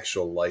an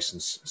actual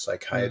licensed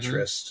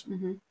psychiatrist.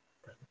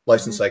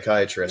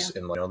 Psychiatrist,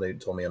 and they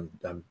told me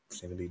I'm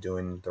seem to be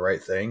doing the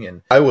right thing,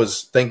 and I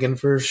was thinking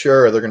for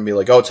sure they're going to be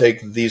like, "Oh,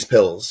 take these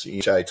pills."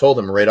 Which I told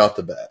them right off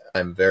the bat,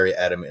 I'm very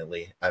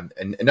adamantly,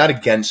 and not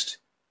against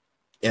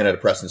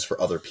antidepressants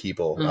for other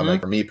people. I'm like,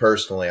 for me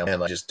personally,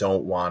 I just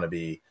don't want to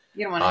be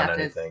on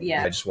anything.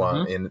 I just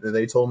want, and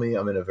they told me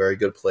I'm in a very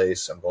good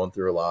place. I'm going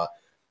through a lot,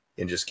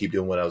 and just keep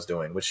doing what I was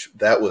doing. Which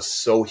that was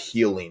so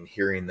healing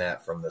hearing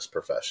that from this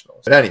professional.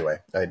 But anyway,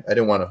 I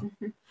didn't want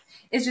to.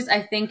 It's just,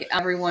 I think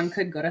everyone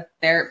could go to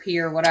therapy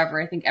or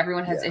whatever. I think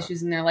everyone has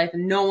issues in their life,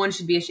 and no one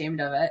should be ashamed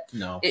of it.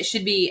 No. It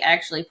should be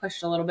actually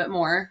pushed a little bit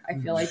more. I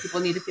feel like people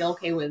need to feel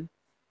okay with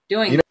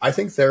doing it. I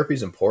think therapy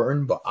is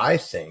important, but I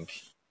think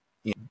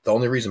the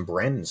only reason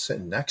Brandon's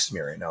sitting next to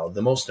me right now,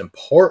 the most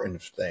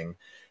important thing,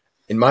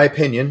 in my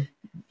opinion,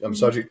 I'm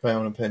subject to my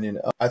own opinion,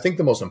 I think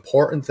the most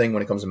important thing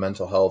when it comes to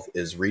mental health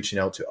is reaching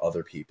out to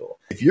other people.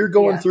 If you're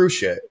going through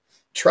shit,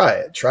 try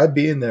it. Try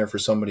being there for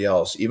somebody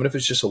else, even if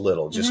it's just a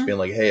little, just being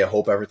like, hey, I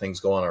hope everything's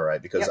going all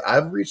right. Because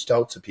I've reached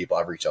out to people.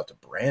 I've reached out to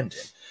Brandon,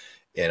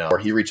 or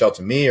he reached out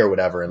to me or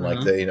whatever. And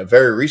like,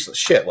 very recent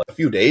like a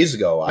few days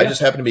ago, I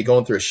just happened to be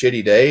going through a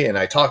shitty day, and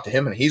I talked to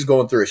him, and he's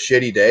going through a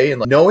shitty day.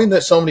 And like, knowing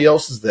that somebody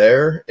else is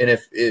there, and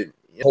if it,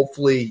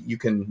 hopefully you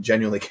can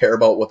genuinely care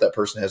about what that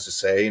person has to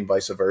say and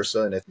vice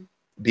versa. And if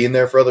being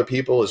there for other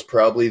people is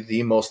probably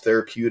the most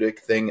therapeutic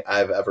thing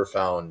I've ever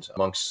found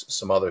amongst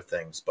some other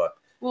things. But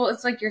well,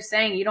 it's like you're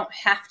saying, you don't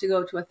have to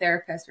go to a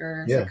therapist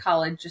or a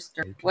psychologist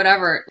or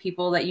whatever.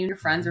 People that your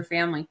friends or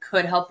family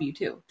could help you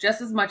too, just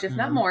as much, if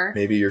not more.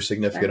 Maybe your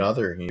significant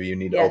other. You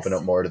need to open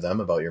up more to them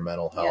about your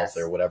mental health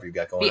or whatever you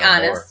got going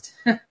on.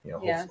 Be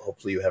honest.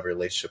 Hopefully you have a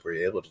relationship where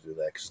you're able to do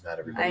that, because not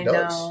everybody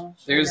does.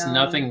 There's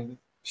nothing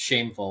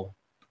shameful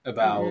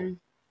about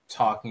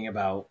talking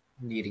about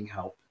needing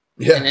help.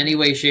 In any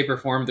way, shape, or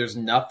form, there's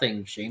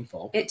nothing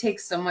shameful. It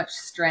takes so much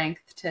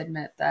strength to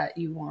admit that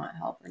you want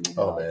help or need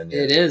help. Man,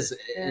 it is.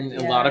 And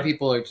a lot of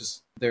people are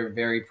they're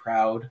very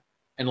proud.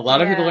 And a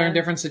lot of people are in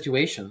different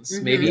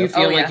situations. Maybe you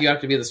feel like you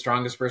have to be the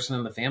strongest person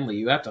in the family.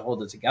 You have to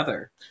hold it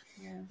together.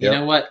 You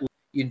know what?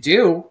 You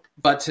do.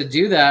 But to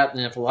do that,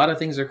 and if a lot of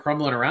things are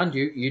crumbling around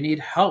you, you need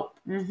help.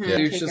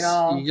 You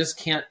just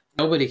can't.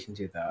 Nobody can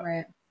do that.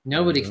 Right.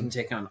 Nobody can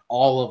take on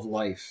all of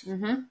life.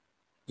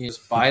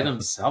 Just by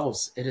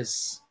themselves. It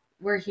is.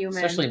 We're human.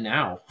 Especially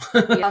now.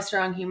 How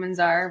strong humans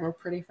are. We're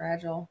pretty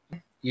fragile.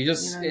 You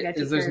just, you gotta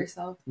take care of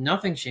yourself.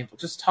 Nothing shameful.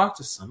 Just talk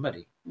to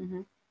somebody.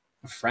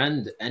 A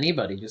friend,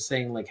 anybody. Just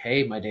saying like,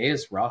 hey, my day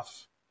is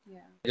rough. I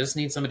just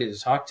need somebody to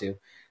talk to.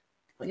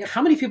 Like,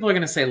 how many people are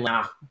going to say,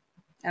 nah,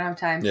 I don't have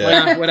time.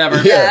 Well, whatever.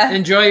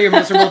 Enjoy your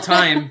miserable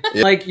time.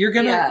 Like, you're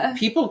going to,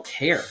 people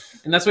care.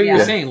 And that's what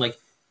you're saying. Like,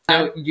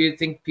 you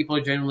think people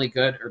are generally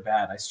good or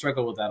bad? I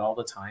struggle with that all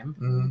the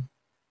time.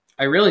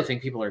 I really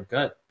think people are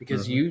good,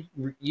 because you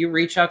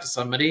reach out to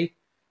somebody.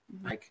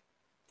 Like,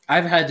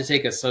 I've had to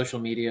take a social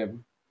media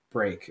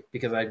break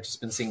because I've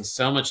just been seeing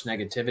so much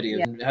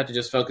negativity and had to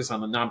just focus on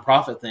the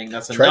nonprofit thing.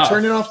 That's enough. Try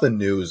turning off the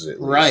news at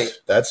least. Right.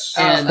 That's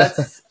and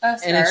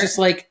it's just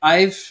like,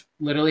 I've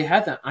literally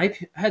had that. I've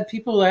had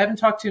people I haven't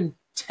talked to in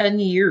 10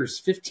 years,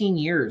 15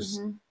 years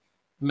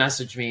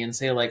message me and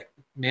say like,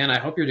 man, I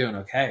hope you're doing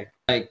okay.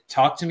 Like,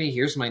 talk to me.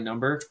 Here's my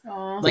number.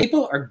 Like,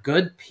 people are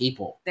good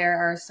people. There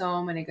are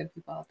so many good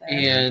people out there.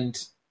 And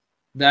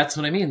that's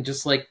what I mean.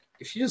 Just like,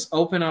 if you just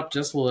open up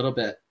just a little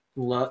bit,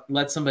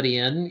 let somebody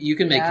in, you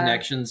can make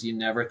connections you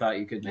never thought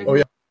you could make. Oh,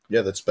 yeah.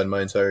 Yeah, that's been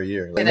my entire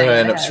year. And then I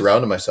end up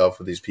surrounding myself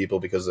with these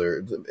people, because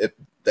the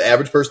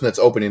average person that's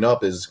opening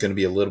up is going to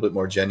be a little bit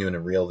more genuine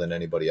and real than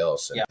anybody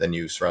else. And then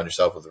you surround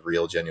yourself with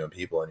real, genuine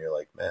people, and you're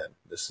like, man,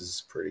 this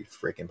is pretty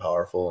freaking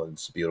powerful, and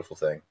it's a beautiful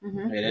thing.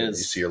 It is.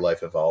 You see your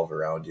life evolve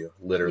around you,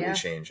 literally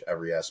change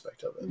every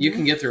aspect of it. You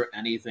can get through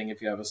anything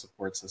if you have a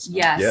support system.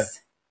 Yes. Yeah.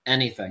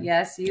 Anything.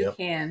 Yes, you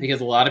can. Because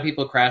a lot of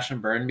people crash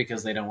and burn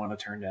because they don't want to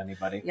turn to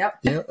anybody. Yep.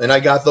 Yeah, and I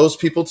got those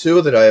people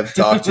too that I have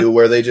talked to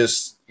where they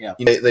just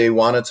they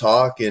want to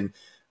talk,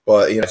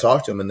 but I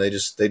talk to them and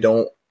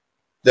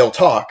they'll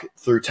talk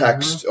through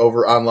text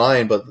over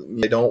online, but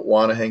they don't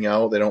want to hang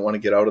out. They don't want to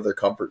get out of their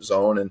comfort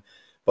zone,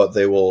 but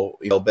they will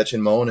bitch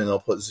and moan, and they'll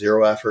put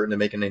zero effort into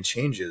making any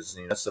changes.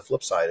 That's the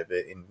flip side of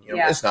it. And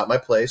it's not my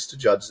place to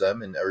judge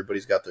them, and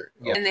everybody's got their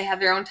and they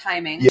have their own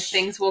timing.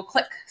 Things will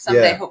click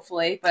someday,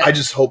 hopefully. But I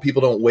just hope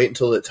people don't wait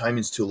until the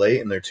timing's too late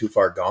and they're too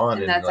far gone,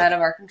 and that's out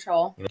of our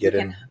control. Get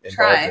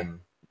involved.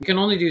 You can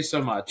only do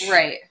so much.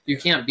 Right. You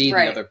can't be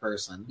the other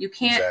person. You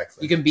can't.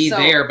 Exactly. You can be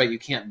there, but you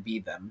can't be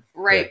them.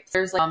 Right. Yeah.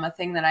 There's like a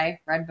thing that I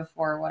read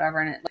before or whatever,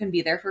 and it can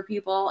be there for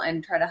people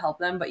and try to help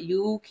them, but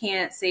you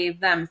can't save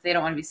them if they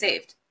don't want to be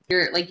saved.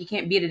 You're like, you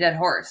can't beat a dead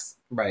horse.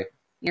 Right.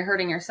 you're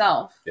hurting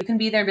yourself. You can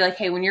be there and be like,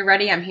 hey, when you're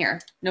ready, I'm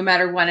here. No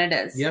matter when it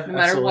is. Yeah, no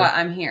matter absolutely. what,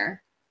 I'm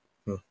here.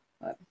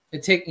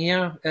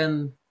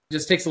 And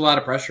just takes a lot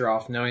of pressure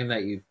off knowing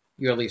that you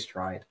at least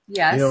tried.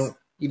 Yes.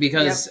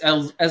 Because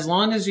as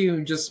long as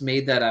you just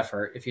made that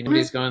effort, if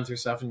nobody's going through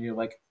stuff and you're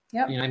like,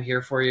 I'm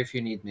here for you if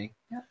you need me.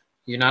 Yep.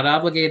 You're not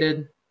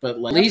obligated, but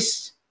at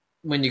least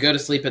when you go to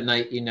sleep at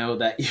night, you know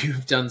that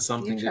you've done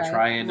something to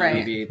try and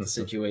alleviate the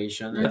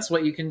situation. That's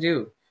what you can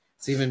do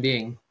as a human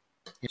being.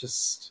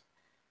 Just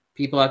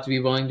people have to be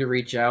willing to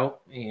reach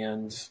out,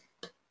 and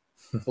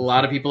a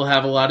lot of people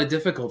have a lot of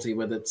difficulty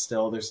with it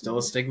still. There's still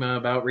a stigma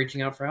about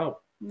reaching out for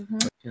help.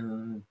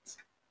 And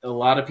a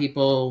lot of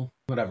people,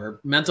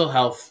 mental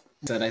health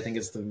that I think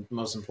is the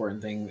most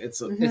important thing. It's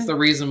the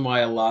reason why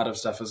a lot of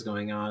stuff is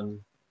going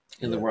on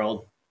in the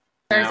world.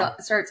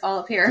 Starts all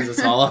up here. Because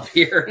it's all up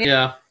here.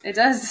 Yeah. It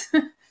does.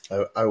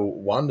 I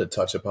wanted to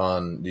touch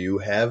upon, do you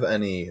have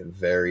any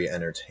very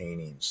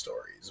entertaining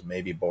stories?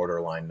 Maybe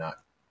borderline not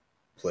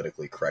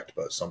politically correct,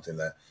 but something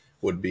that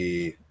would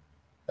be,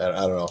 I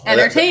don't know.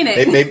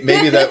 Entertaining.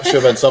 Maybe that should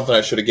have been something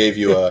I should have gave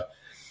you a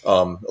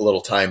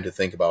little time to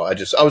think about.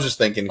 I was just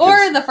thinking.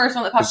 Or the first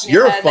one that popped in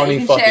your head. You're a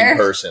funny fucking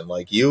person.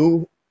 Like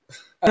you,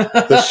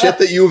 the shit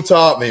that you've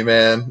taught me,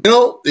 man. You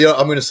know,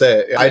 I'm going to say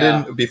it. I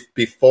didn't,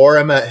 before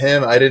I met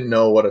him, I didn't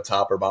know what a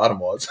top or bottom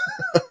was.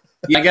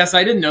 I guess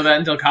I didn't know that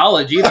until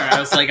college either. I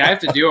was like, I have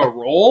to do a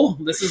role?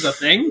 This is a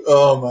thing?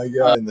 Oh my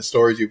God. And the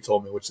stories you've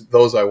told me, which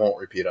those I won't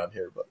repeat on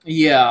here, but.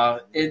 Yeah,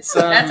 it's.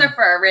 That's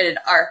for a rated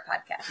R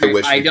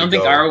podcast. I don't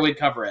think R would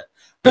cover it.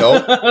 No,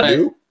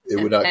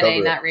 it would not cover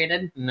it. Not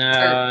rated.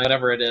 No,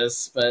 whatever it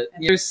is. But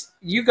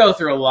you go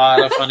through a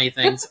lot of funny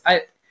things.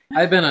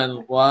 I've been on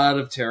a lot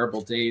of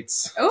terrible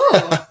dates. Ooh,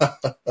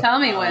 tell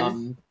me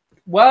when.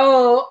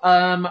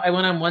 I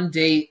went on one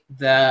date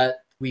that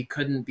we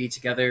couldn't be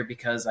together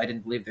because I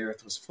didn't believe the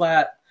Earth was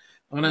flat.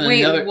 What?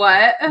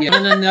 Yeah,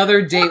 and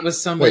another date with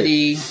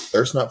somebody. Wait,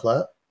 Earth's not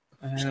flat?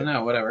 I don't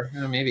know, whatever.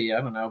 Maybe, I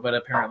don't know, but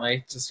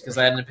apparently, just because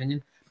I had an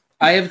opinion.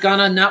 I have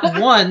gone on not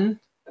one,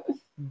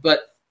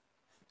 but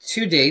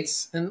 2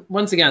 dates. And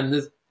once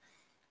again,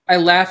 I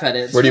laugh at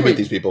it. Where do you meet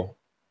these people?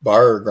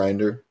 Bar or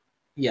Grindr?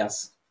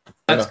 Yes.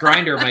 That's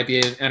Grindr might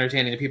be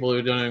entertaining to people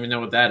who don't even know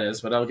what that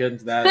is, but I'll get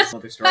into that. It's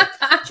another story.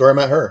 That's where I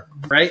met her.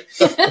 Right?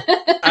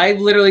 I've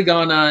literally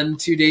gone on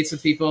 2 dates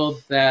with people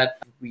that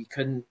we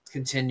couldn't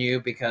continue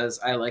because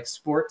I like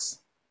sports.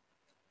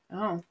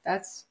 Oh,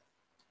 that's...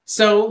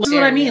 So, that's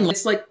what I mean.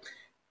 It's like...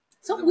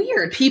 So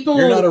weird.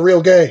 You're not a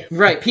real gay.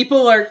 Right.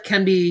 People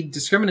can be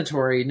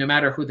discriminatory no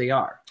matter who they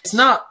are. It's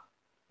not...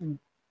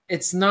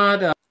 It's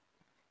internal.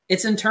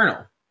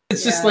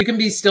 It's just like you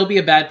can still be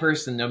a bad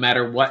person no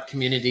matter what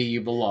community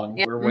you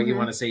belong or what you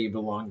want to say you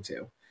belong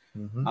to.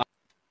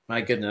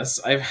 My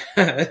goodness, I've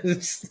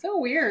had so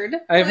weird.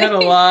 I've had a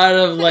lot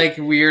of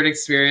weird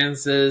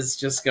experiences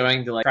just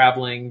going to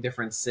traveling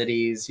different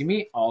cities. You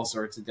meet all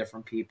sorts of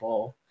different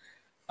people.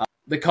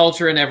 The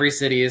culture in every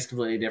city is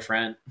completely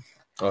different.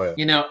 Oh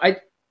yeah.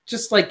 I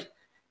just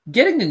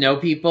getting to know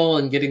people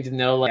and getting to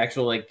know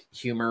actual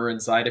humor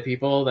inside of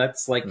people.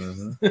 That's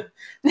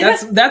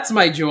that's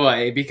my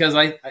joy, because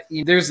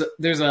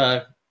there's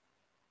a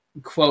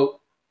quote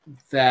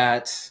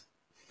that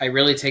I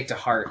really take to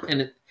heart,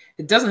 and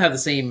it doesn't have the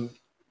same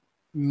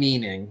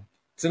meaning.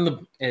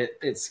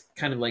 It's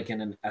kind of like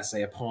in an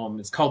essay, a poem.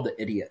 It's called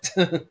The Idiot.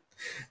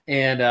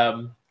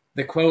 And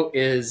the quote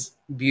is,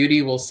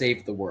 "Beauty will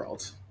save the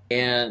world."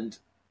 And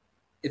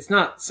it's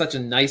not such a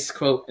nice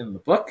quote in the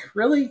book,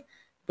 really.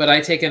 But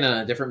I take in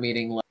a different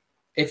meaning.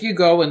 If you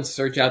go and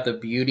search out the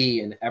beauty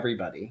in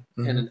everybody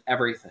and in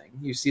everything,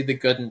 you see the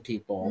good in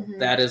people.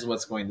 That is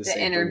what's going to save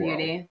the world. The inner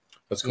beauty.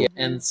 That's cool. Yeah.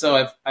 And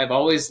so I've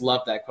always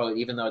loved that quote,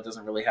 even though it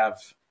doesn't really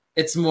have.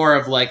 It's more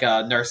of a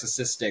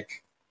narcissistic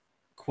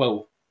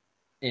quote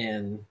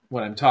in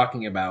what I'm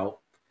talking about.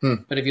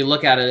 But if you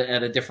look at it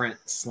at a different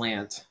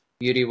slant,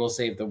 beauty will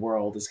save the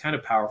world is kind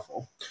of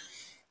powerful.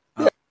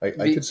 I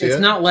could see it's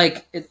it. Not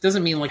it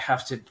doesn't mean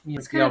have to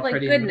it's be kind all of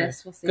pretty.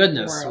 Goodness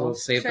will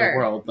save the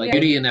world.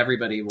 Beauty in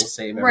everybody will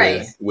save everybody.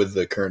 Right. With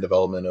the current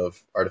development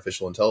of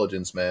artificial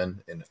intelligence,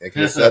 man, and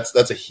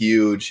that's a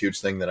huge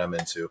thing that I'm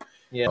into.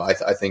 Yeah,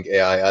 I think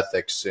AI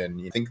ethics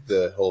and you think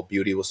the whole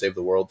beauty will save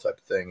the world type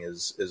of thing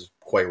is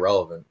quite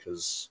relevant,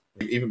 because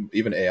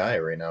even AI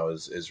right now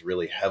is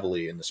really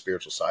heavily in the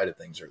spiritual side of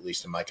things, or at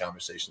least in my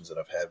conversations that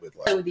I've had with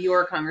with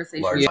your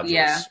conversations.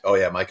 Yeah. Oh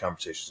yeah, my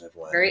conversations have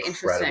went very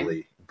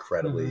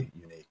incredibly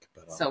unique.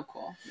 But, so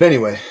cool. But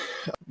anyway,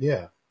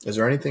 yeah. Is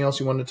there anything else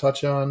you wanted to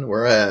touch on?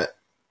 We're at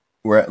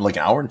an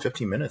hour and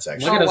 15 minutes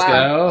actually. Look at us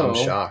go! I'm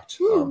shocked.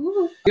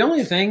 The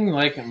only thing,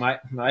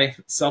 my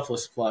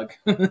selfless plug,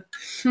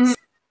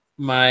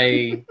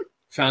 my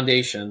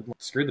foundation,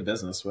 screw the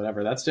business,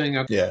 whatever. That's doing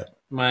okay. Yeah.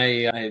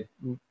 My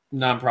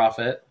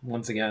nonprofit,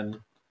 once again,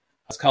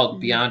 it's called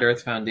Beyond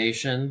Earth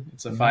Foundation.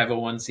 It's a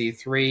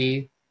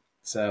 501c3.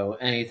 So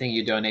anything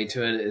you donate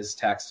to it is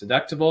tax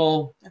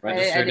deductible.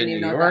 Registered in New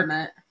York.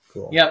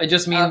 Cool. Yeah, it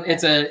just means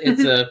it's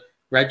a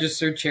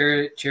registered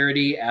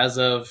charity as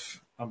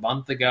of a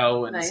month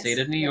ago in the state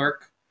of New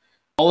York.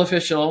 all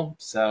official.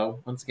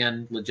 So once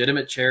again,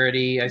 legitimate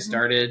charity. I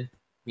started,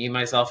 me,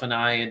 myself, and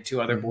I, and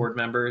 2 other board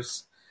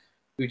members.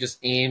 We just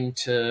aim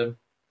to,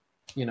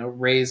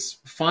 raise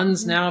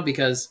funds now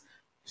because,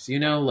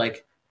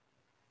 like,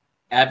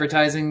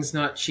 advertising's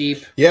not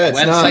cheap. Yeah, it's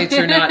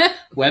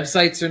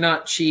websites are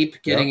not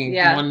cheap. Getting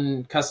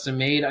one custom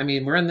made. I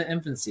mean, we're in the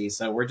infancy,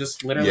 so we're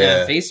just literally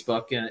on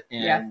Facebook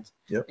and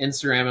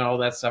Instagram and all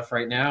that stuff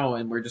right now,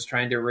 and we're just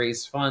trying to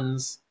raise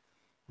funds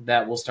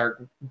that will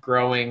start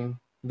growing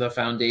the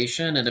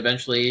foundation and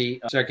eventually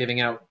start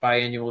giving out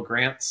biannual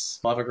grants.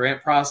 We'll have a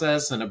grant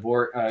process and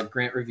a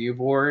grant review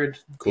board.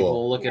 Cool. People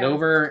will look it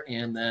over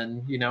and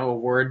then,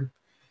 award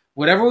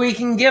whatever we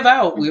can give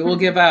out, we will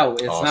give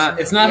out. It's awesome.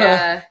 it's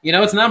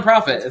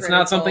nonprofit. It's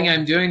not something cool.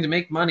 I'm doing to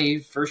make money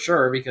for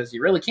sure, because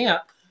you really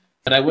can't.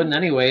 But I wouldn't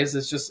anyways.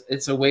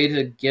 It's a way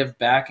to give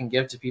back and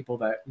give to people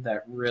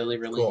that really,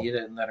 really cool. need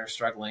it and that are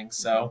struggling.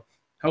 So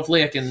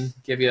hopefully I can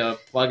give you a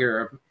plug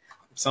or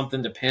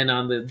something to pin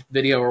on the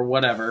video or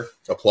whatever.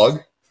 A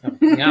plug?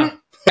 Yeah.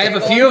 I have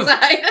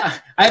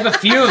a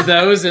few of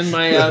those in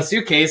my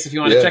suitcase if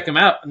you want to check them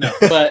out. No,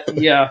 but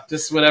yeah,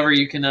 just whatever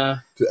you can.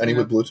 Any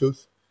with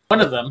Bluetooth?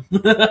 One of them.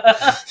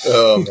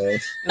 Oh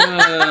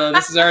man,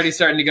 this is already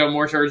starting to go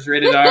more towards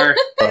rated R.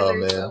 Oh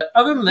man.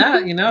 Other than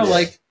that,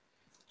 like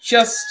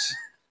just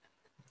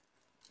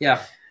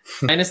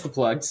minus the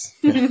plugs.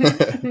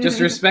 Just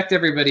respect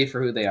everybody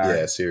for who they are.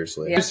 Yeah,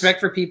 seriously. Respect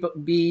for people.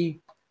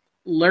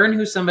 Learn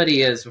who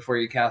somebody is before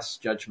you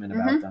cast judgment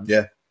about them.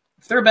 Yeah.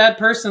 If they're a bad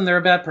person, they're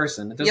a bad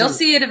person. You'll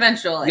see it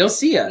eventually. You'll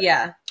see it.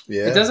 Yeah.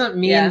 It doesn't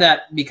mean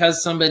that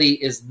because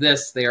somebody is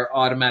this, they are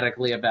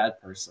automatically a bad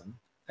person.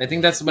 I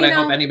think that's what I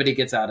hope anybody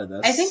gets out of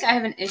this. I think I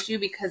have an issue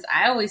because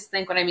I always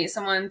think when I meet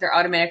someone, they're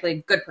automatically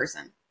a good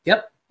person.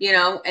 Yep.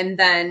 And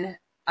then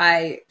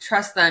I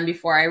trust them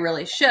before I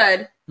really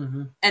should.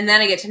 Mm-hmm. And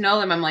then I get to know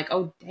them. I'm like,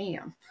 oh,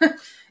 damn.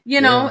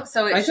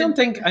 So I don't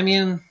think,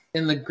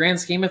 in the grand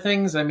scheme of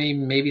things,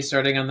 maybe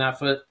starting on that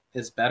foot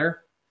is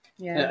better.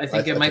 Yeah. I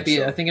think it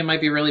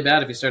might be really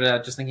bad if you started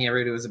out just thinking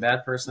everybody was a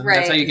bad person. Right.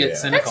 That's how you get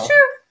cynical. That's true.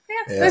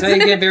 Yeah. That's how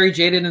you get very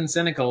jaded and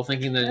cynical,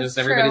 thinking that just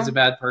everybody's a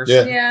bad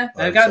person. Yeah.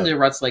 I've gotten into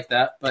ruts like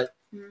that, but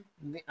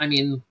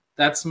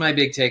that's my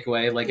big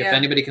takeaway. Like, if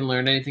anybody can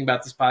learn anything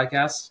about this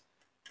podcast,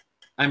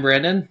 I'm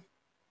Brandon.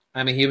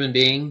 I'm a human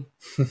being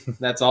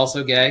that's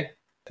also gay.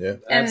 Yeah.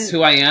 That's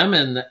who I am,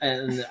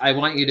 and I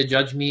want you to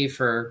judge me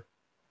for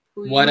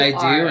what I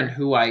do and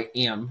who I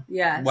am.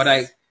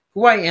 Yes.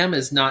 Who I am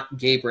is not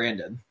gay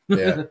Brandon.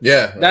 Yeah.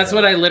 Yeah. That's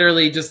what I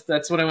literally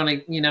that's what I want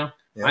to, Yeah.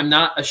 I'm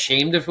not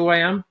ashamed of who I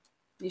am.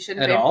 You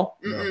shouldn't at be. all.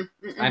 Mm-mm.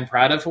 I'm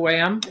proud of who I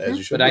am,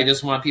 but I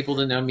just want people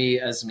to know me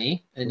as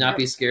me and not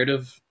be scared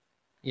of,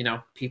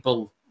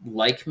 people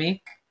like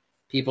me,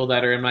 people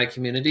that are in my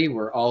community.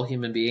 We're all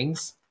human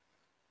beings,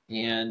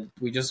 and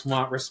we just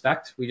want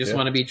respect. We just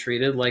want to be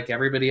treated like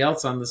everybody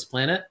else on this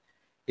planet.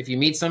 If you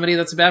meet somebody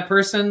that's a bad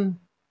person,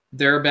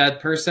 they're a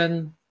bad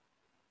person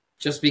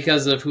just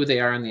because of who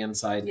they are on the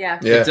inside. Yeah.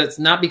 It's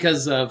not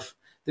because of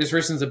this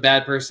person's a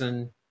bad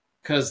person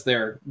because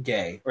they're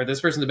gay, or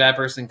this person's a bad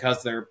person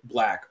because they're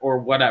black, or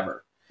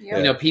whatever.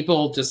 Yep.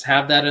 People just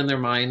have that in their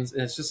minds,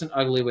 and it's just an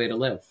ugly way to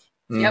live.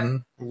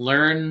 Yep.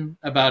 Learn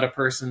about a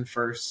person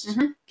first,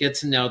 get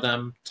to know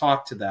them,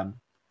 talk to them,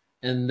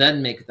 and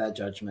then make that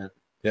judgment.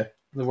 Yeah.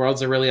 The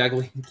world's a really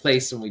ugly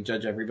place when we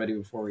judge everybody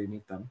before we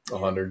meet them.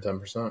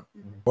 110%.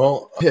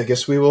 Well, I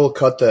guess we will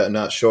cut that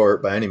not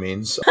short by any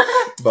means.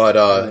 But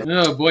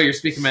oh boy, you're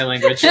speaking my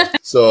language.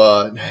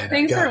 So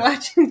thanks for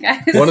watching,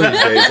 guys. One of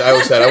these days, I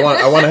always said I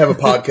want to have a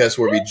podcast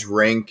where we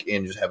drink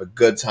and just have a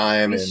good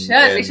time. We should.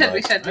 That'd be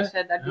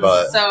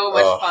so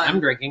much fun. I'm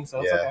drinking,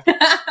 so it's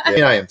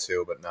okay. I am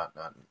too, but not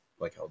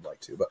like I would like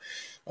to. But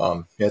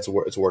it's a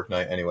work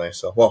night anyway.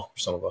 So for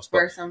some of us.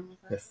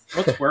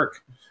 What's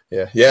work?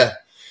 Yeah.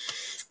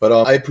 But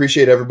I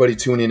appreciate everybody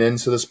tuning in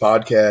to this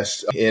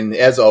podcast. And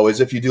as always,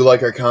 if you do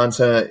like our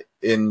content,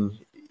 and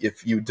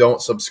if you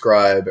don't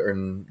subscribe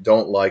and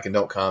don't like and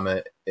don't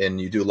comment, and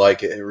you do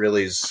like it, it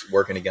really is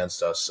working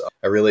against us.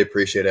 I really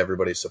appreciate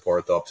everybody's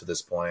support though up to this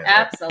point.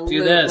 Absolutely.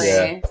 Do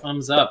this.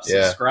 Thumbs up,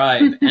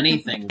 subscribe,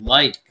 anything,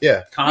 like,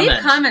 comment. Leave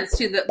comments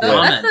too.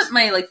 That's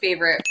my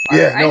favorite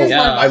part.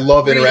 I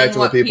love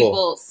interacting with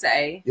people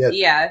say.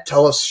 Yeah.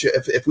 Tell us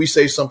if we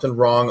say something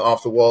wrong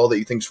off the wall that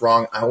you think's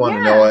wrong. I want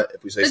to know it.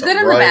 If we say something good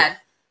and right. the bad.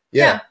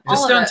 Yeah.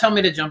 Just don't tell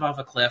me to jump off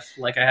a cliff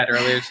like I had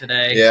earlier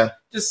today. Yeah.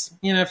 Just,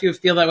 if you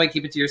feel that way,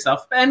 keep it to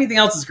yourself. But anything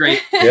else is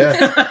great.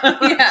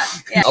 Yeah.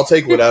 I'll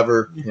take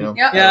whatever,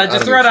 Yeah,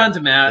 just throw it on to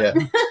Matt.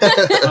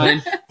 Yeah.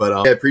 But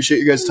I appreciate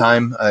you guys'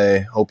 time. I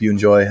hope you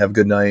enjoy. Have a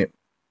good night.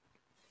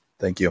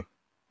 Thank you.